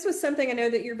Brent, this was something I know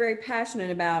that you're very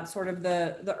passionate about, sort of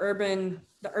the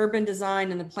urban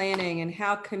design and the planning, and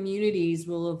how communities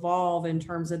will evolve in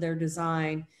terms of their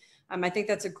design. I think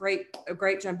that's a great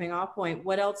jumping off point.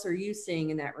 What else are you seeing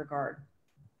in that regard?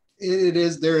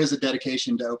 There is a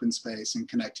dedication to open space and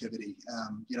connectivity.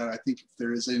 I think if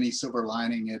there is any silver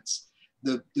lining, it's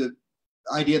the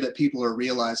idea that people are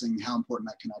realizing how important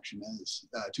that connection is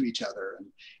to each other. And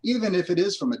even if it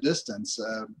is from a distance,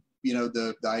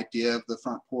 the idea of the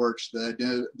front porch,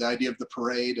 the idea of the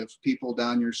parade of people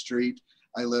down your street.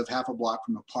 I live half a block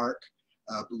from a park,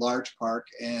 a large park,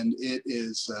 and it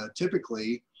is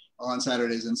typically on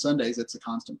Saturdays and Sundays, it's a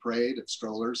constant parade of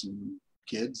strollers and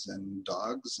kids and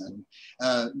dogs. And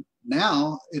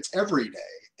now it's every day.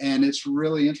 And it's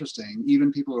really interesting.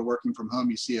 Even people are working from home.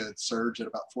 You see a surge at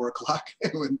about 4 o'clock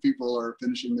when people are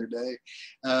finishing their day.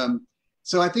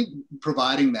 So I think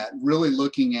providing that, really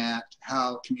looking at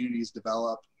how communities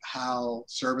develop, how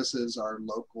services are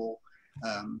local,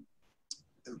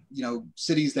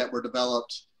 cities that were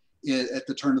developed at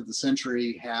the turn of the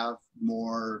century have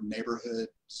more neighborhood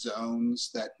zones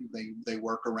that they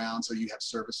work around. So you have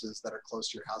services that are close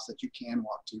to your house that you can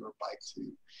walk to or bike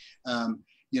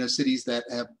to. Cities that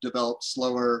have developed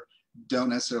slower don't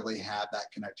necessarily have that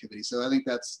connectivity. So I think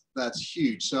that's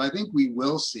huge. So I think we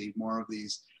will see more of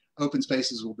these open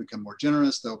spaces will become more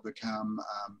generous. They'll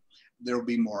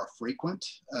be more frequent.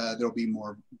 They'll be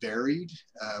more varied.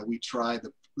 We try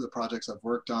the projects I've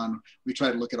worked on, we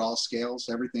try to look at all scales,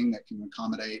 everything that can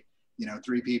accommodate,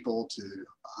 3 people to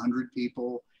 100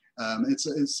 people.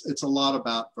 It's a lot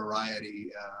about variety.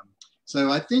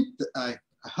 So I think that I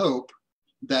hope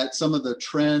that some of the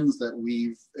trends that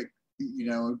we've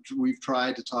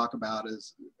tried to talk about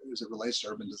as it relates to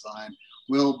urban design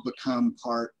will become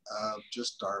part of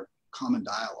just our common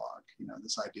dialogue,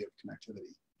 this idea of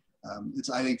connectivity.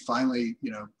 I think finally,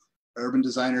 urban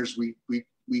designers, we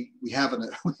have an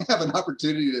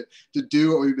opportunity to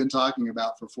do what we've been talking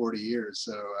about for 40 years.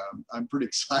 So I'm pretty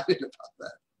excited about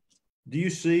that. Do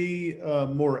you see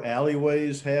more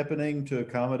alleyways happening to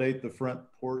accommodate the front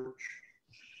porch?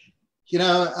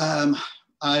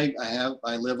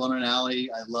 I live on an alley.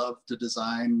 I love to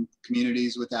design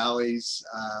communities with alleys.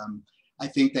 I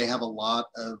think they have a lot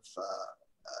of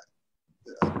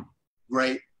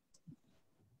great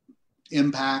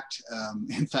impact.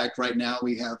 In fact, right now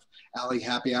we have alley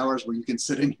happy hours where you can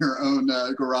sit in your own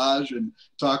garage and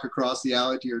talk across the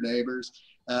alley to your neighbors.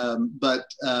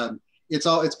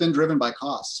 It's been driven by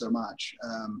cost so much.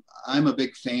 I'm a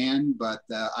big fan, but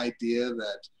the idea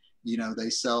that, you know, they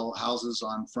sell houses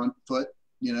on front foot,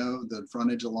 you know, the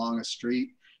frontage along a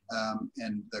street,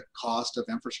 and the cost of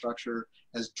infrastructure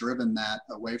has driven that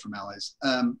away from alleys.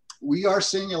 We are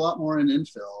seeing a lot more in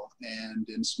infill and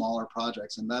in smaller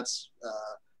projects, and that's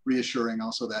reassuring.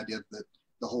 Also, the idea that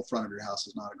the whole front of your house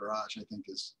is not a garage, I think,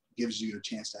 gives you a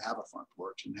chance to have a front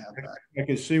porch and have that. I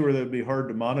can see where that'd be hard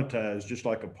to monetize, just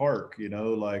like a park, you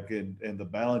know, like in the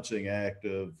balancing act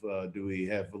of do we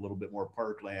have a little bit more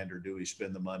parkland or do we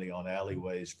spend the money on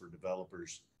alleyways for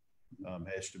developers?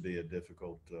 Has to be a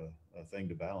difficult thing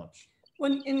to balance.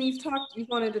 Well, and you've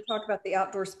wanted to talk about the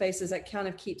outdoor spaces that kind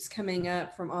of keeps coming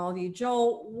up from all of you.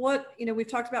 Joel, we've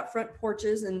talked about front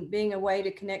porches and being a way to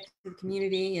connect to the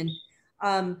community.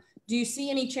 And do you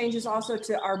see any changes also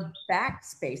to our back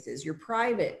spaces, your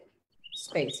private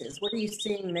spaces? What are you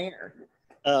seeing there?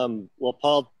 Well,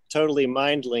 Paul totally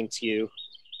mind linked you.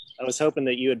 I was hoping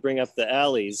that you would bring up the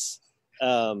alleys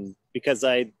because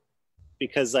I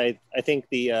think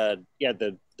the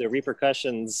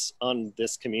repercussions on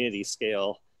this community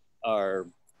scale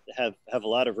have a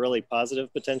lot of really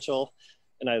positive potential,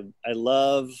 and I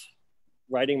love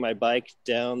riding my bike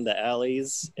down the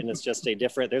alleys, and it's just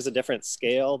there's a different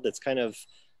scale that's kind of,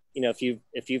 you know,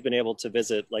 if you've been able to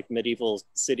visit like medieval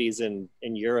cities in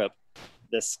Europe,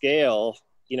 the scale,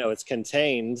 you know, it's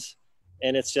contained,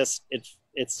 and it's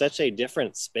such a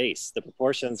different space. The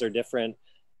proportions are different.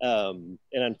 And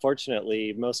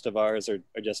unfortunately, most of ours are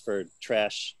just for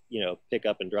trash, you know, pick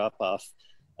up and drop off.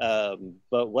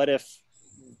 But what if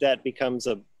that becomes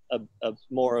a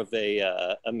more of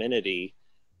a amenity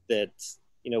that,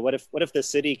 you know, what if the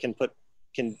city can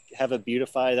have a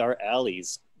beautify our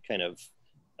alleys kind of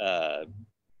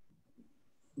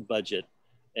budget,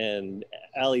 and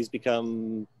alleys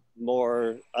become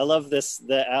more, I love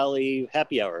the alley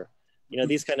happy hour, you know,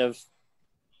 these kind of,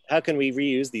 how can we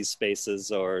reuse these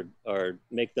spaces or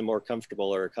make them more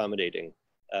comfortable or accommodating?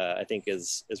 I think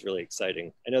is really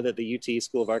exciting. I know that the UT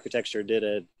School of Architecture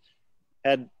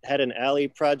had an alley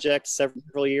project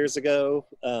several years ago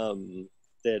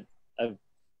that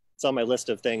it's on my list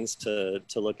of things to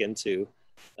look into.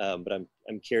 But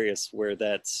I'm curious where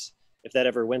if that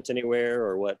ever went anywhere,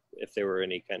 or if there were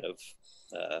any kind of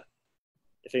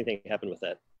if anything happened with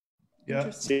that.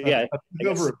 Yeah, so, yeah. I think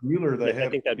over at Mueller I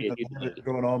think that'd be a huge it's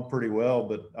going on pretty well,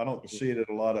 but I don't see it at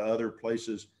a lot of other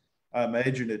places. I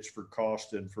imagine it's for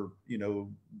cost and for, you know,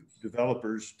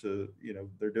 developers to, you know,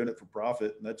 they're doing it for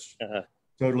profit, and that's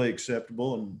totally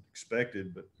acceptable and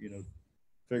expected. But, you know,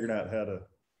 figuring out how to.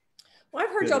 Well,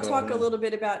 I've heard y'all talk a little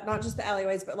bit about not just the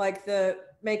alleyways, but like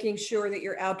making sure that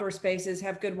your outdoor spaces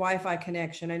have good Wi-Fi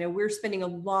connection. I know we're spending a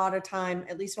lot of time,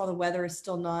 at least while the weather is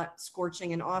still not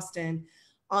scorching in Austin,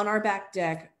 on our back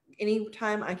deck.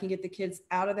 Anytime I can get the kids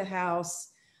out of the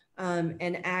house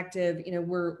and active, you know,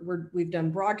 we've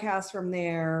done broadcasts from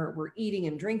there. We're eating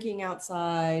and drinking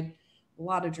outside, a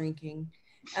lot of drinking.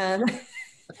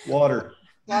 Water.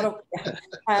 A lot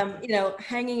of, you know,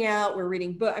 hanging out, we're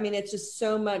reading books. I mean, it's just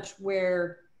so much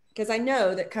because I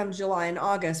know that come July and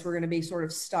August, we're going to be sort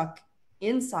of stuck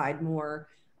inside more.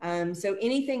 So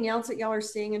anything else that y'all are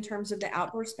seeing in terms of the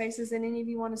outdoor spaces that any of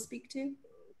you want to speak to?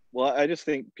 Well, I just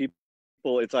think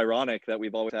it's ironic that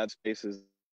we've always had spaces.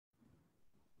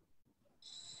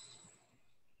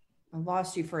 I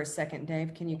lost you for a second,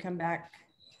 Dave. Can you come back?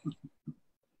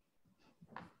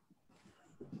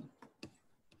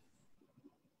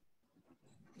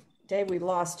 Dave, we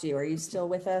lost you. Are you still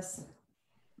with us?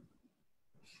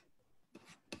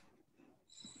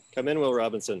 Come in, Will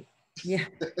Robinson. Yeah,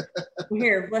 I'm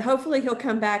here. But hopefully he'll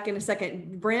come back in a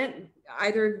second. Brent,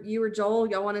 either you or Joel,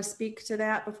 y'all want to speak to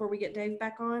that before we get Dave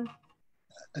back on?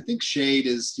 I think shade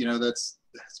is, you know, that's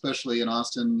especially in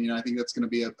Austin, you know, I think that's going to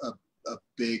be a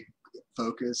big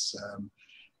focus.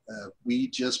 We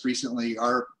just recently,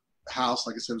 our house,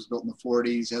 like I said, was built in the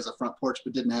 40s, has a front porch,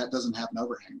 but doesn't have an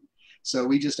overhang. So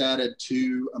we just added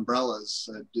 2 umbrellas,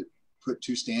 put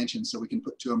 2 stanchions so we can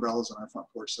put 2 umbrellas on our front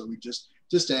porch. So we just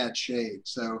add shade.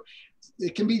 So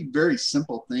it can be very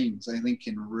simple things, I think,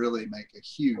 can really make a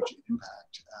huge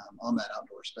impact on that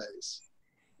outdoor space.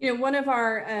 You know, one of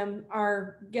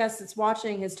our guests that's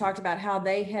watching has talked about how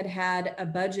they had a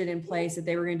budget in place that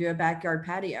they were going to do a backyard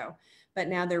patio, but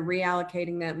now they're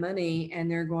reallocating that money and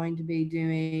they're going to be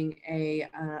doing a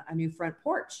new front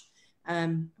porch.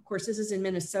 Of course, this is in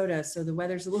Minnesota, so the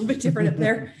weather's a little bit different up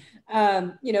there,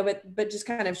 you know, but just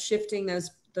kind of shifting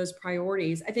those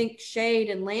priorities. I think shade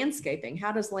and landscaping,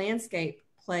 how does landscape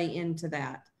play into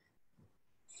that?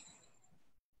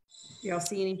 Do y'all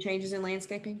see any changes in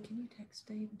landscaping? Can you text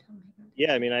Dave and tell me about that?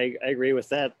 Yeah, I mean, I agree with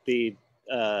that. The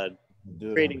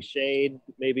creating shade,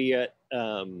 maybe if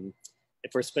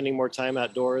we're spending more time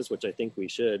outdoors, which I think we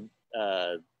should,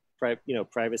 you know,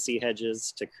 privacy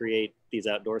hedges to create these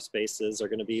outdoor spaces are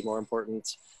going to be more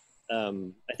important.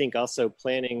 I think also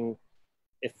planning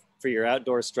for your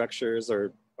outdoor structures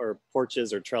or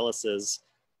porches or trellises,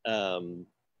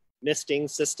 misting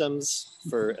systems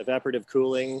for evaporative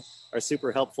cooling are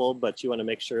super helpful, but you want to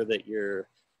make sure that you're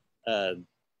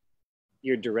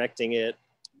directing it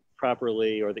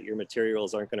properly, or that your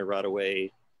materials aren't going to rot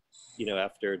away, you know,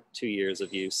 after 2 years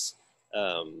of use.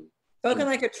 Spoken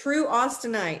like a true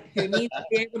Austinite who needs to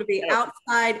be able to be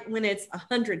outside when it's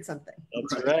 100 something.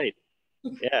 That's right.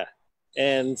 Yeah.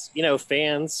 And, you know,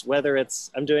 fans, whether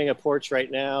it's, I'm doing a porch right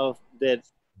now that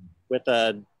with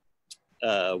a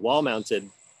wall mounted,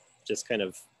 just kind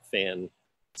of fan.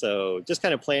 So just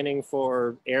kind of planning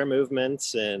for air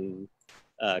movements and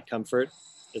comfort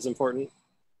is important.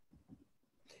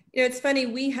 You know, it's funny,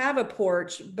 we have a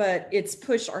porch, but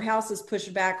our house is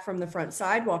pushed back from the front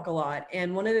sidewalk a lot.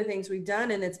 And one of the things we've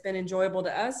done, and it's been enjoyable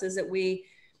to us, is that we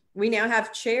now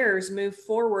have chairs move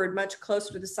forward much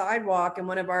closer to the sidewalk. And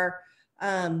one of our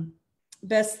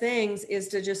best things is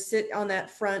to just sit on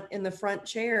in the front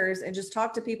chairs and just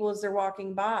talk to people as they're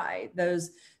walking by.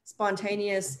 Those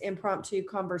spontaneous impromptu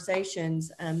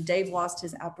conversations. Dave lost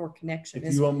his outdoor connection.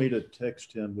 If you want me to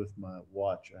text him with my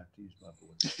watch, I have to use my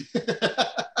voice.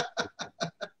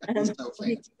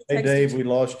 Hey Dave, we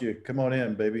lost you. Come on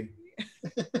in, baby.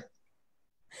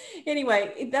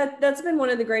 Anyway, that's been one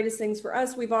of the greatest things for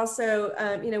us. We've also,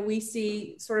 you know, we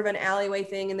see sort of an alleyway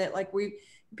thing, and that like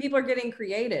people are getting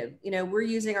creative. You know, we're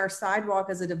using our sidewalk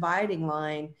as a dividing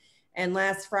line. And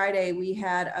last Friday we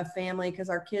had a family, because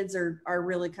our kids are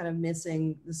really kind of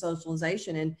missing the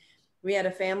socialization, and we had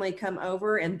a family come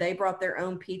over and they brought their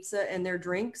own pizza and their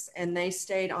drinks, and they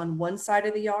stayed on one side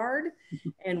of the yard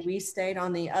and we stayed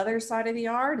on the other side of the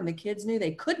yard, and the kids knew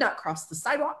they could not cross the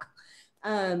sidewalk.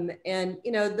 And,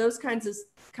 you know, those kinds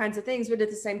of things. But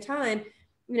at the same time,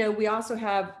 you know, we also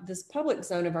have this public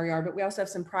zone of our yard, but we also have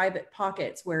some private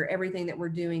pockets where everything that we're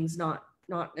doing is not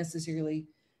necessarily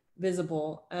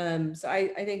visible. So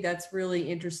I think that's really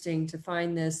interesting to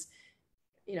find this.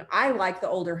 You know, I like the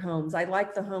older homes. I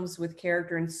like the homes with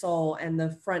character and soul and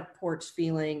the front porch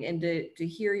feeling, and to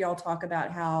hear y'all talk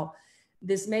about how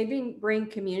this may bring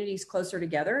communities closer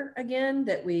together again,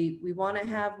 that we want to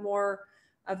have more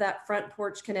of that front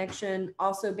porch connection,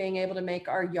 also being able to make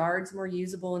our yards more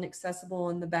usable and accessible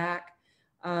in the back,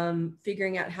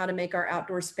 figuring out how to make our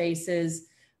outdoor spaces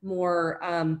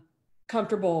more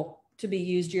comfortable to be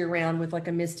used year round with like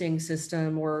a misting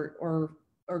system or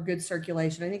good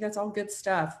circulation. I think that's all good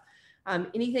stuff.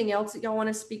 Anything else that y'all want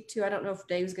to speak to? I don't know if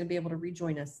Dave's going to be able to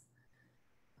rejoin us.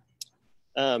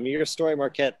 Your story,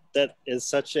 Marquette, that is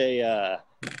such a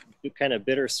kind of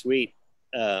bittersweet.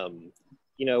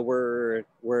 You know, we're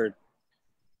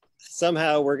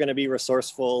somehow we're going to be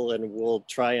resourceful and we'll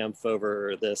triumph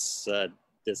over this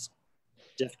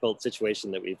difficult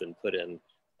situation that we've been put in.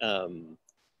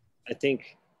 I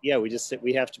think, yeah,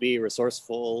 we have to be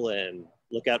resourceful and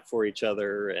look out for each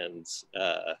other, and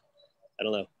I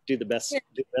don't know, do the best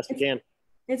we can.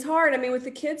 It's hard. I mean, with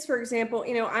the kids, for example,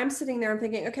 you know, I'm sitting there and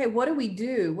thinking, okay, what do we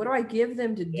do? What do I give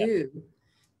them to do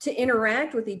to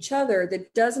interact with each other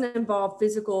that doesn't involve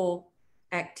physical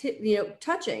activity, you know,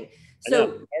 touching?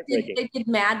 So they did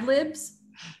Mad Libs.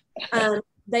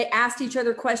 They asked each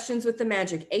other questions with the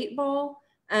Magic 8 Ball.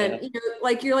 You know,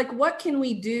 like you're like, what can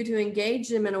we do to engage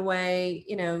them in a way,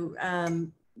 you know,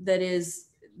 that is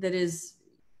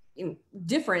you know,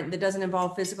 different, that doesn't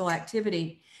involve physical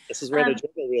activity. This is where the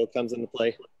jiggle wheel comes into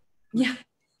play. Yeah.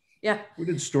 We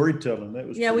did storytelling. That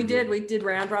was we did. We did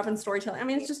round robin storytelling. I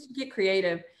mean, it's just to get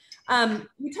creative.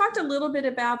 We talked a little bit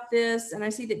about this, and I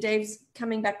see that Dave's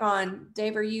coming back on.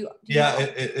 Dave, are you?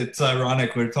 It's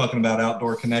ironic. We're talking about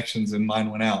outdoor connections, and mine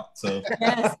went out. So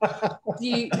yes. Do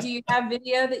you have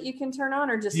video that you can turn on,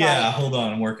 or just hold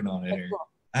on, I'm working on it here.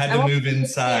 I had to move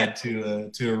inside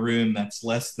to a room that's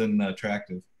less than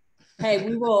attractive. Hey,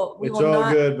 we will. It's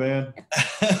all good, man.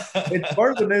 It's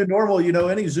part of the new normal. You know,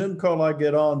 any Zoom call I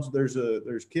get on, there's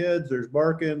kids, there's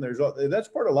barking, that's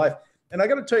part of life. And I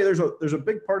got to tell you, there's a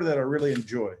big part of that I really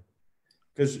enjoy,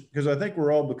 because I think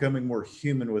we're all becoming more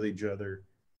human with each other.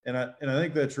 And I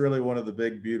think that's really one of the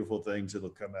big, beautiful things that'll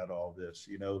come out of all this,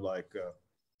 you know, like,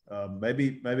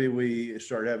 maybe we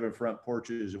start having front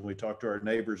porches and we talk to our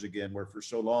neighbors again, where for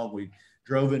so long we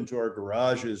drove into our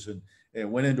garages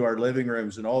and went into our living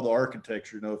rooms and all the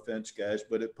architecture, no offense guys,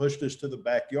 but it pushed us to the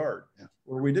backyard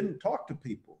where we didn't talk to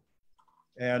people.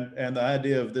 And the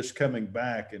idea of this coming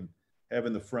back and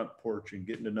having the front porch and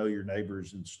getting to know your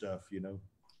neighbors and stuff, you know,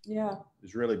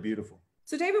 is really beautiful.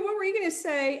 So David, what were you going to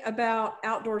say about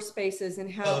outdoor spaces and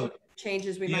how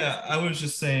changes we might? Yeah, I was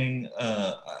just saying,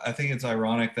 I think it's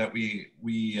ironic that we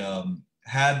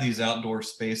had these outdoor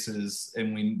spaces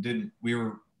and we didn't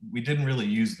really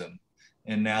use them,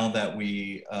 and now that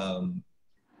we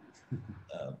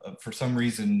for some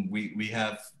reason we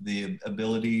have the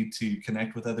ability to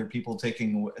connect with other people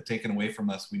taken away from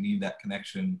us. We need that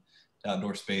connection to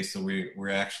outdoor space, so we're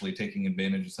actually taking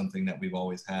advantage of something that we've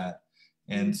always had.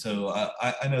 And so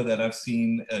I know that I've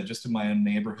seen just in my own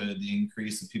neighborhood the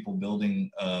increase of people building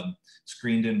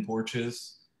screened-in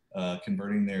porches,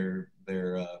 converting their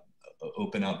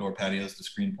open outdoor patios to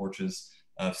screened porches.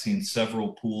 I've seen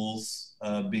several pools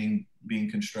being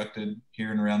constructed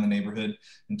here and around the neighborhood.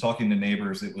 And talking to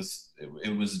neighbors, it was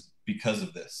because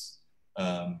of this.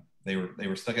 They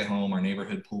were stuck at home. Our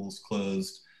neighborhood pools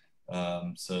closed,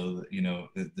 so you know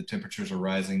the temperatures are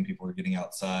rising. People are getting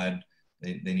outside.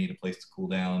 They need a place to cool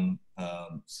down.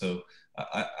 So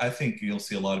I think you'll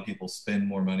see a lot of people spend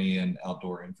more money in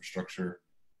outdoor infrastructure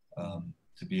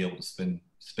to be able to spend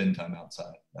time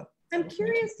outside. I'm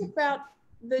curious about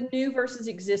the new versus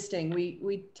existing.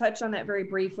 We touched on that very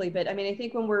briefly, but I mean, I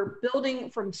think when we're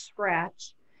building from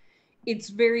scratch, it's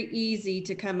very easy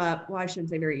to come up. Well, I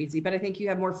shouldn't say very easy, but I think you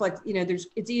have more flex. You know,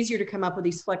 it's easier to come up with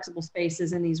these flexible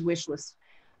spaces and these wish lists.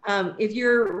 If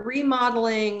you're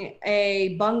remodeling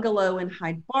a bungalow in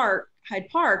Hyde Park,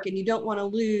 and you don't want to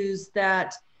lose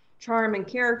that charm and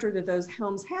character that those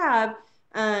homes have,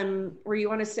 where you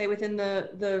want to stay within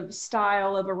the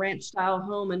style of a ranch style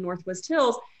home in Northwest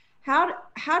Hills, how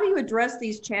do you address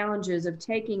these challenges of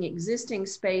taking existing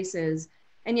spaces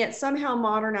and yet somehow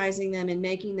modernizing them and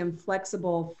making them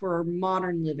flexible for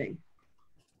modern living?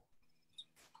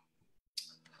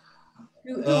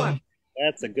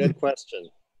 That's a good question.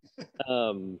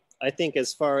 I think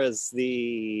as far as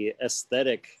the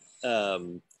aesthetic,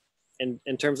 in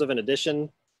terms of an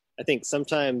addition, I think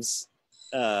sometimes,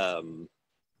 and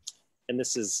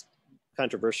this is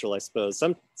controversial, I suppose,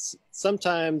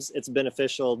 sometimes it's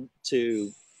beneficial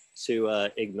to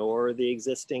ignore the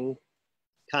existing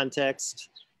context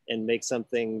and make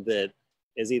something that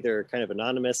is either kind of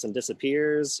anonymous and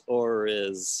disappears, or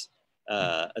is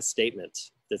a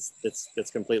statement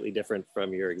that's completely different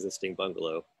from your existing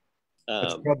bungalow.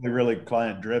 It's probably really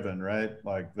client driven, right?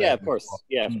 Like yeah, of course.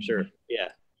 Yeah, for sure. Yeah.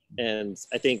 And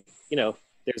I think, you know,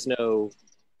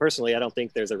 personally, I don't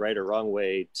think there's a right or wrong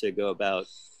way to go about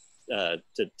to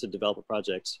develop a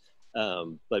project.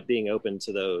 But being open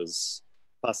to those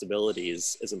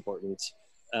possibilities is important.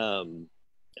 And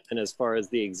as far as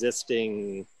the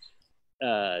existing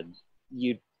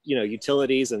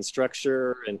utilities and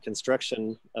structure and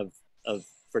construction of,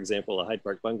 for example, a Hyde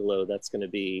Park bungalow, that's going to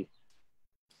be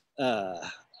a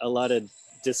lot of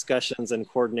discussions and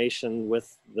coordination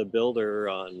with the builder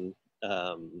on,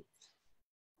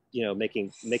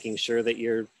 making sure that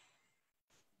your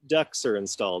ducts are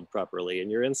installed properly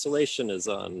and your insulation is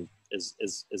done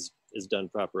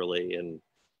properly. And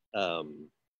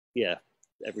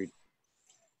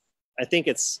I think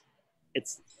it's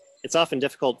often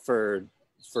difficult for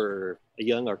a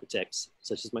young architect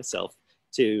such as myself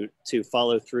to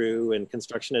follow through in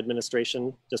construction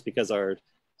administration, just because our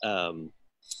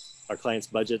client's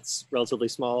budget's relatively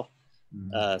small.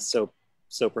 So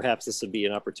perhaps this would be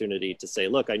an opportunity to say,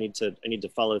 look, I need to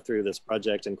follow through this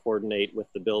project and coordinate with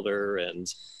the builder and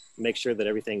make sure that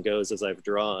everything goes as I've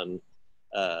drawn,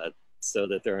 so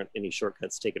that there aren't any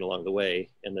shortcuts taken along the way,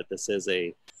 and that this is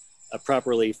a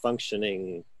properly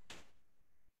functioning,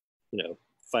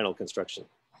 final construction.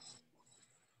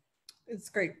 It's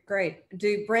great.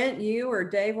 Do Brent, you or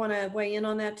Dave want to weigh in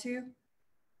on that too?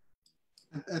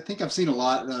 I think I've seen a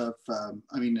lot of,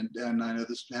 and I know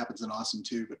this happens in Austin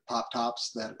too, but pop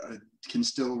tops that can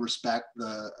still respect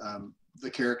the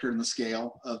character and the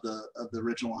scale of the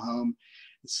original home.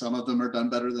 Some of them are done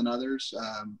better than others,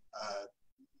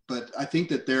 but I think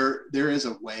that there is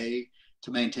a way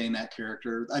to maintain that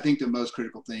character. I think the most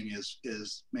critical thing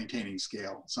is maintaining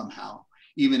scale somehow.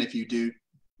 Even if you do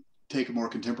take a more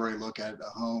contemporary look at a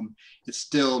home, it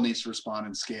still needs to respond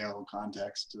in scale,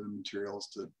 context, to materials,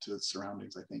 to its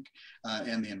surroundings, I think,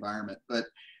 and the environment. But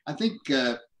I think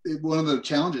one of the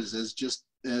challenges is just,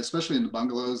 especially in the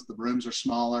bungalows, the rooms are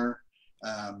smaller.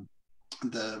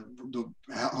 The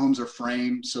homes are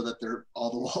framed so that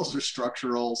all the walls are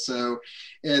structural. So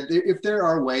if there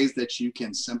are ways that you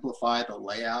can simplify the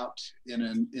layout in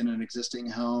an existing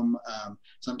home,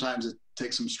 sometimes it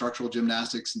takes some structural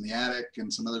gymnastics in the attic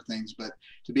and some other things, but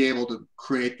to be able to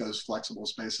create those flexible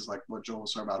spaces like what Joel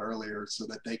was talking about earlier so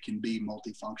that they can be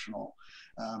multifunctional.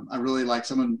 I really like,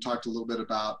 someone talked a little bit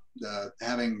about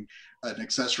having an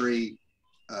accessory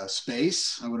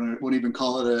space. I wouldn't even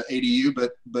call it an ADU,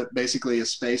 but basically a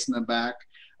space in the back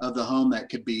of the home that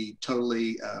could be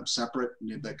totally separate,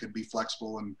 that could be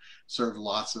flexible and serve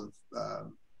lots of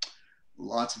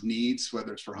needs,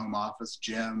 whether it's for home office,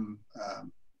 gym,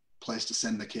 place to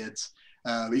send the kids.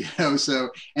 So,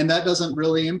 and that doesn't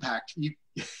really impact you.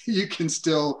 You can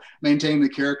still maintain the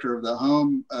character of the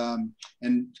home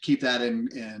and keep that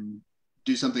and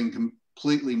do something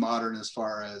completely modern as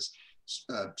far as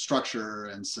structure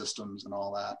and systems and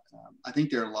all that. I think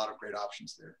there are a lot of great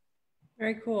options there.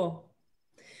 Very cool.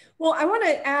 Well, I want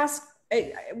to ask,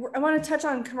 I want to touch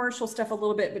on commercial stuff a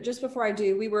little bit, but just before I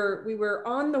do, we were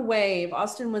on the wave.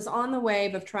 Austin was on the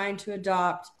wave of trying to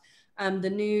adopt the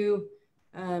new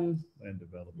land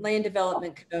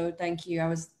development code. Thank you. I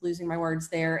was losing my words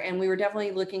there. And we were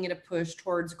definitely looking at a push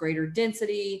towards greater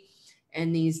density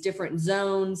and these different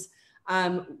zones.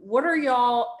 What are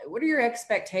your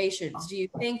expectations? Do you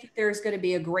think that there's going to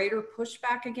be a greater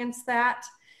pushback against that,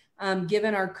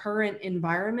 given our current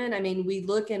environment? I mean, we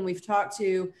look and we've talked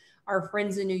to our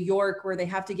friends in New York where they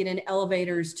have to get in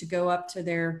elevators to go up to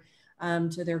their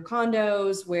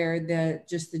condos, where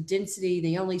the density,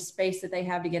 the only space that they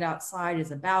have to get outside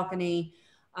is a balcony.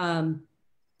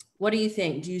 What do you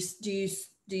think? Do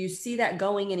you see that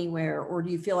going anywhere, or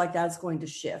do you feel like that's going to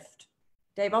shift?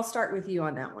 Dave, I'll start with you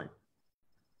on that one.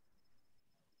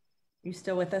 You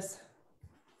still with us?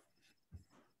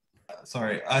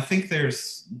 Sorry, I think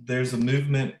there's a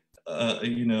movement,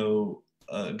 going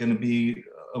to be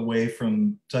away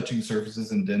from touching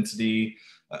surfaces and density.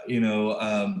 I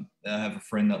have a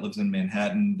friend that lives in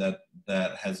Manhattan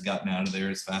that has gotten out of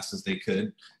there as fast as they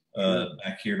could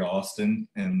back here to Austin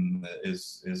and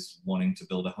is wanting to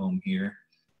build a home here.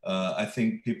 I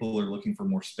think people are looking for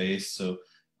more space, so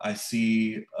I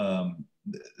see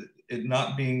it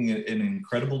not being an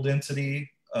incredible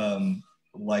density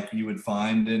like you would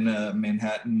find in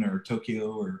Manhattan or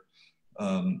Tokyo or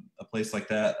a place like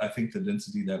that. I think the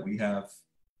density that we have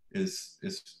is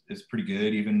pretty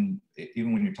good, even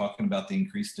when you're talking about the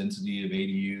increased density of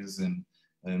ADUs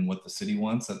and what the city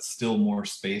wants. That's still more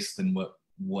space than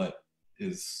what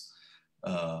is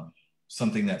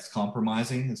something that's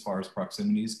compromising as far as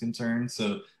proximity is concerned.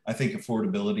 So I think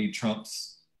affordability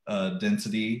trumps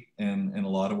density in a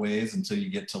lot of ways until you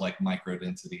get to like micro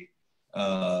density,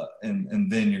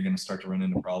 and then you're going to start to run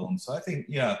into problems. So I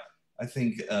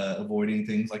think avoiding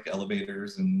things like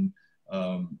elevators and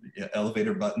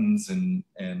elevator buttons and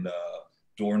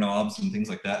doorknobs and things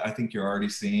like that. I think you're already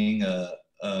seeing a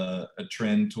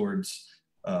trend towards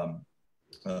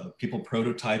people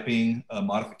prototyping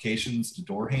modifications to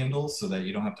door handles so that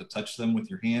you don't have to touch them with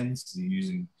your hands. So you're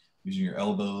using your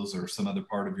elbows or some other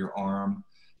part of your arm.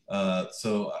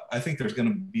 So I think there's going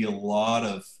to be a lot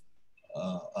of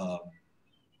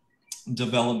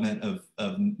development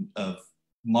of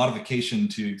modification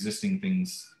to existing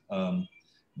things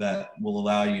that will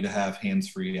allow you to have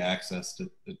hands-free access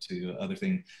to other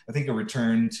things. I think a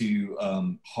return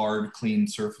to hard, clean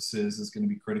surfaces is going to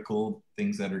be critical.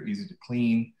 Things that are easy to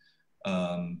clean,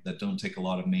 that don't take a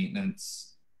lot of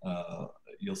maintenance.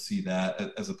 You'll see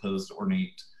that as opposed to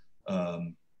ornate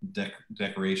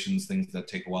decorations, things that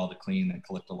take a while to clean, that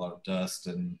collect a lot of dust,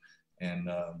 and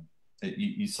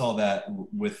you saw that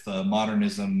with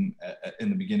modernism in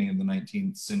the beginning of the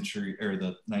 19th century, or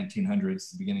the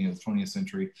 1900s, the beginning of the 20th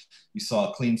century. You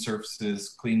saw clean surfaces,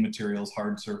 clean materials,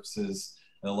 hard surfaces.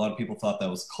 A lot of people thought that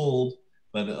was cold,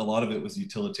 but a lot of it was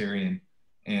utilitarian,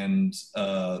 and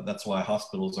that's why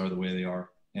hospitals are the way they are.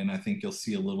 And I think you'll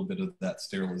see a little bit of that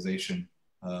sterilization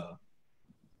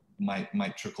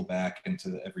might trickle back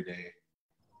into the everyday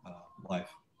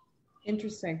life.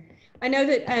 Interesting. I know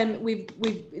that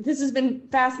this has been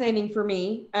fascinating for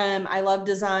me. I love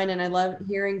design and I love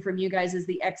hearing from you guys as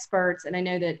the experts. And I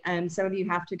know that some of you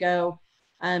have to go.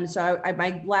 So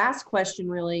my last question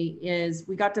really is,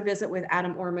 we got to visit with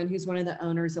Adam Orman, who's one of the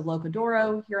owners of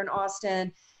Locadoro here in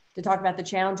Austin, to talk about the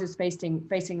challenges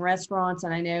facing restaurants.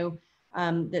 And I know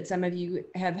that some of you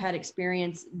have had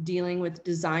experience dealing with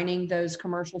designing those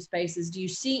commercial spaces. Do you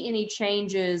see any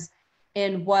changes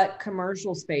in what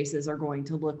commercial spaces are going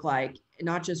to look like,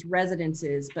 not just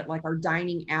residences, but like our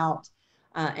dining out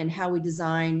and how we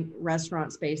design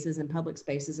restaurant spaces and public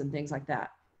spaces and things like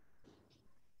that?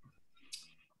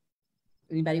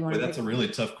 Anybody want to? That's a really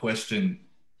tough question.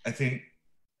 I think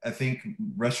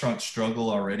restaurants struggle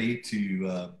already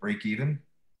to break even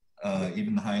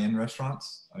the high-end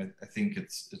restaurants. I think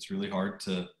it's really hard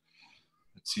to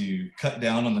cut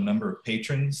down on the number of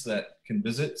patrons that can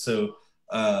visit. So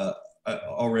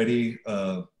already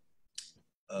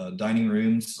dining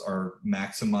rooms are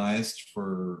maximized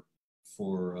for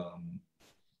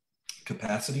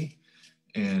capacity,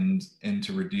 and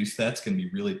to reduce that's going to be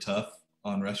really tough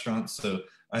on restaurants. So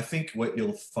I think what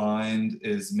you'll find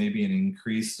is maybe an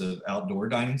increase of outdoor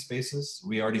dining spaces.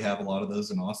 We already have a lot of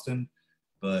those in Austin,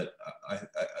 but I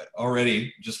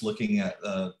already just looking at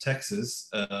Texas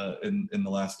in the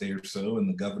last day or so, and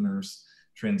the governor's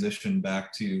transition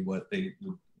back to what he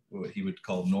would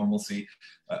call normalcy.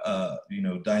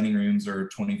 Dining rooms are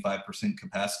 25%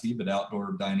 capacity, but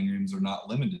outdoor dining rooms are not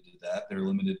limited to that. They're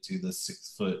limited to the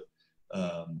 6 foot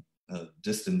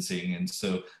distancing. And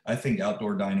so I think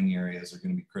outdoor dining areas are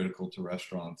going to be critical to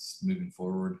restaurants moving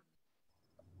forward.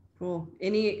 Cool.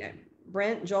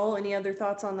 Brent, Joel, any other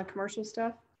thoughts on the commercial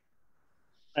stuff?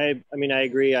 I mean, I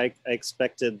agree. I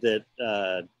expected that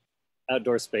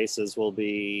outdoor spaces will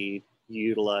be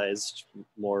utilized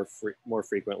more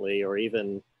frequently, or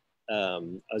even I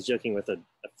was joking with a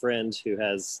friend who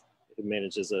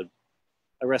manages a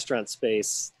restaurant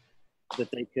space that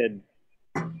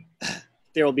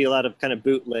there will be a lot of kind of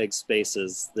bootleg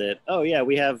spaces that, oh yeah,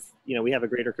 we have a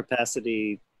greater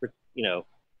capacity,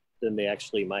 than they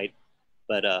actually might.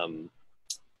 But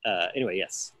anyway,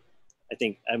 yes,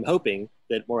 I'm hoping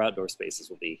that more outdoor spaces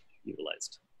will be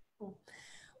utilized. Cool.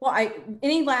 Well,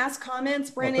 any last comments,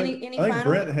 Brent? I think final?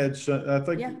 Brent had some. I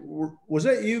think was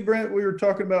that you, Brent? We were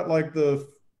talking about like the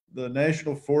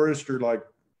national forest, or like.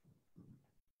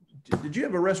 Did you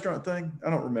have a restaurant thing? I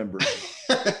don't remember.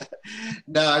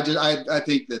 No, I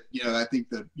think that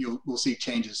we'll see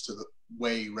changes to the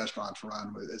way restaurants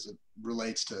run as it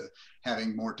relates to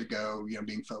having more to go,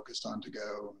 being focused on to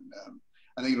go. And,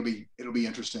 I think it'll be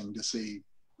interesting to see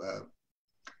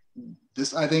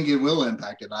this. I think it will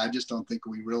impact it. I just don't think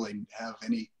we really have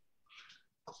any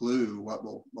clue what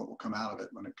will come out of it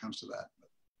when it comes to that.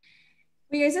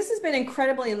 Well, you guys, this has been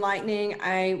incredibly enlightening.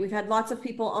 We've had lots of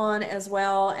people on as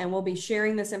well, and we'll be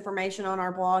sharing this information on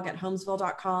our blog at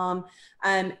homesville.com.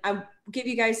 I'll give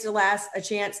you guys a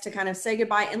chance to kind of say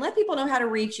goodbye and let people know how to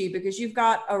reach you, because you've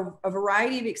got a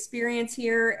variety of experience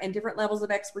here and different levels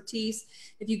of expertise.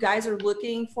 If you guys are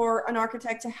looking for an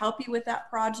architect to help you with that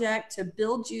project, to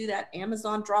build you that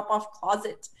Amazon drop-off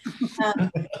closet,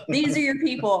 these are your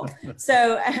people.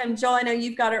 So Joel, I know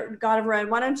you've got to run.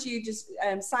 Why don't you just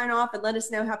sign off and let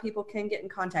us know how people can get in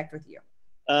contact with you.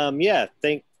 Yeah,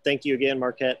 thank you again,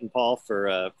 Marquette and Paul,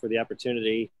 for the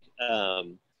opportunity.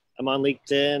 I'm on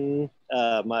LinkedIn.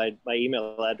 My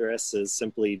email address is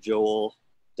simply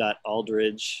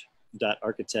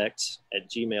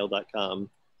joel.aldridge.architect@gmail.com.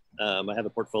 I have a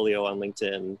portfolio on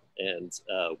LinkedIn and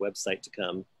a website to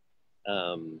come.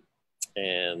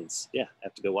 And yeah, I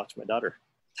have to go watch my daughter.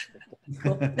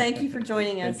 Cool. Thank you for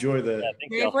joining us. Enjoy that.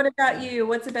 Yeah, Dave, what about you?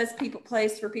 What's the best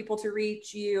place for people to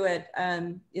reach you at?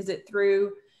 Is it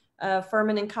through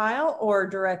Furman and Keil or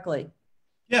directly?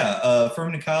 Yeah,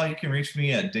 Furman and Keil, you can reach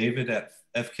me at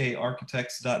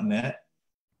david@fkarchitects.net.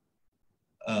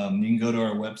 You can go to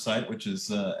our website, which is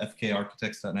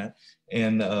fkarchitects.net.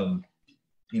 And,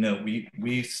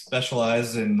 we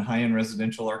specialize in high-end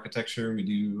residential architecture. We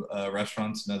do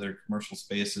restaurants and other commercial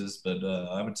spaces, but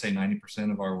I would say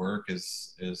 90% of our work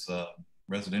is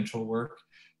residential work.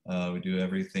 We do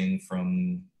everything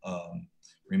from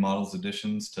remodels,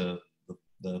 additions, to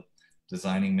the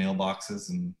designing mailboxes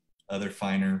and other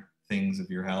finer things of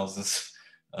your houses.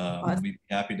 Awesome. We'd be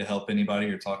happy to help anybody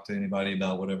or talk to anybody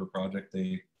about whatever project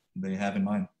they have in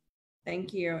mind.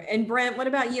 Thank you. And Brent, what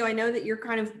about you? I know that you're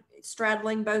kind of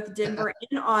straddling both Denver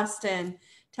and Austin.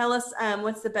 Tell us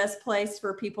what's the best place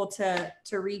for people to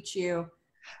reach you.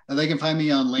 They can find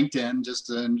me on LinkedIn, just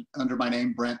under my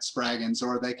name, Brent Spraggins,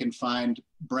 or they can find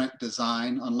Brent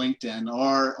Design on LinkedIn,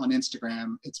 or on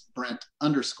Instagram, it's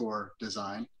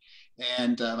Brent_design.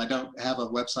 And I don't have a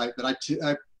website, but I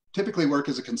typically work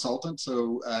as a consultant.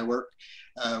 So I work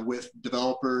with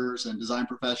developers and design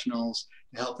professionals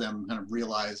to help them kind of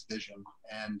realize vision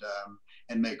and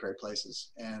make great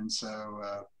places. And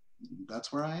so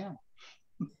that's where I am.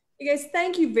 You guys,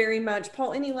 thank you very much.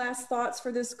 Paul, any last thoughts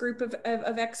for this group of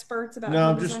experts about? No,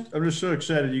 I'm just so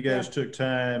excited you guys took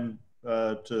time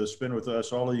to spend with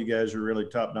us. All of you guys are really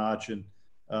top notch, and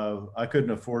I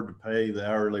couldn't afford to pay the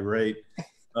hourly rate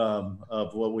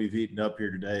of what we've eaten up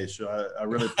here today. So I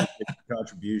really appreciate your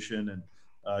contribution,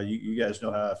 and you guys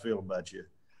know how I feel about you.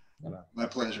 My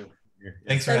pleasure.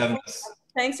 Thanks for having us.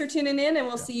 Thanks for tuning in, and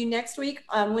we'll see you next week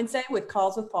on Wednesday with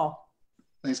Calls with Paul.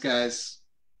 Thanks, guys.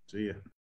 See ya.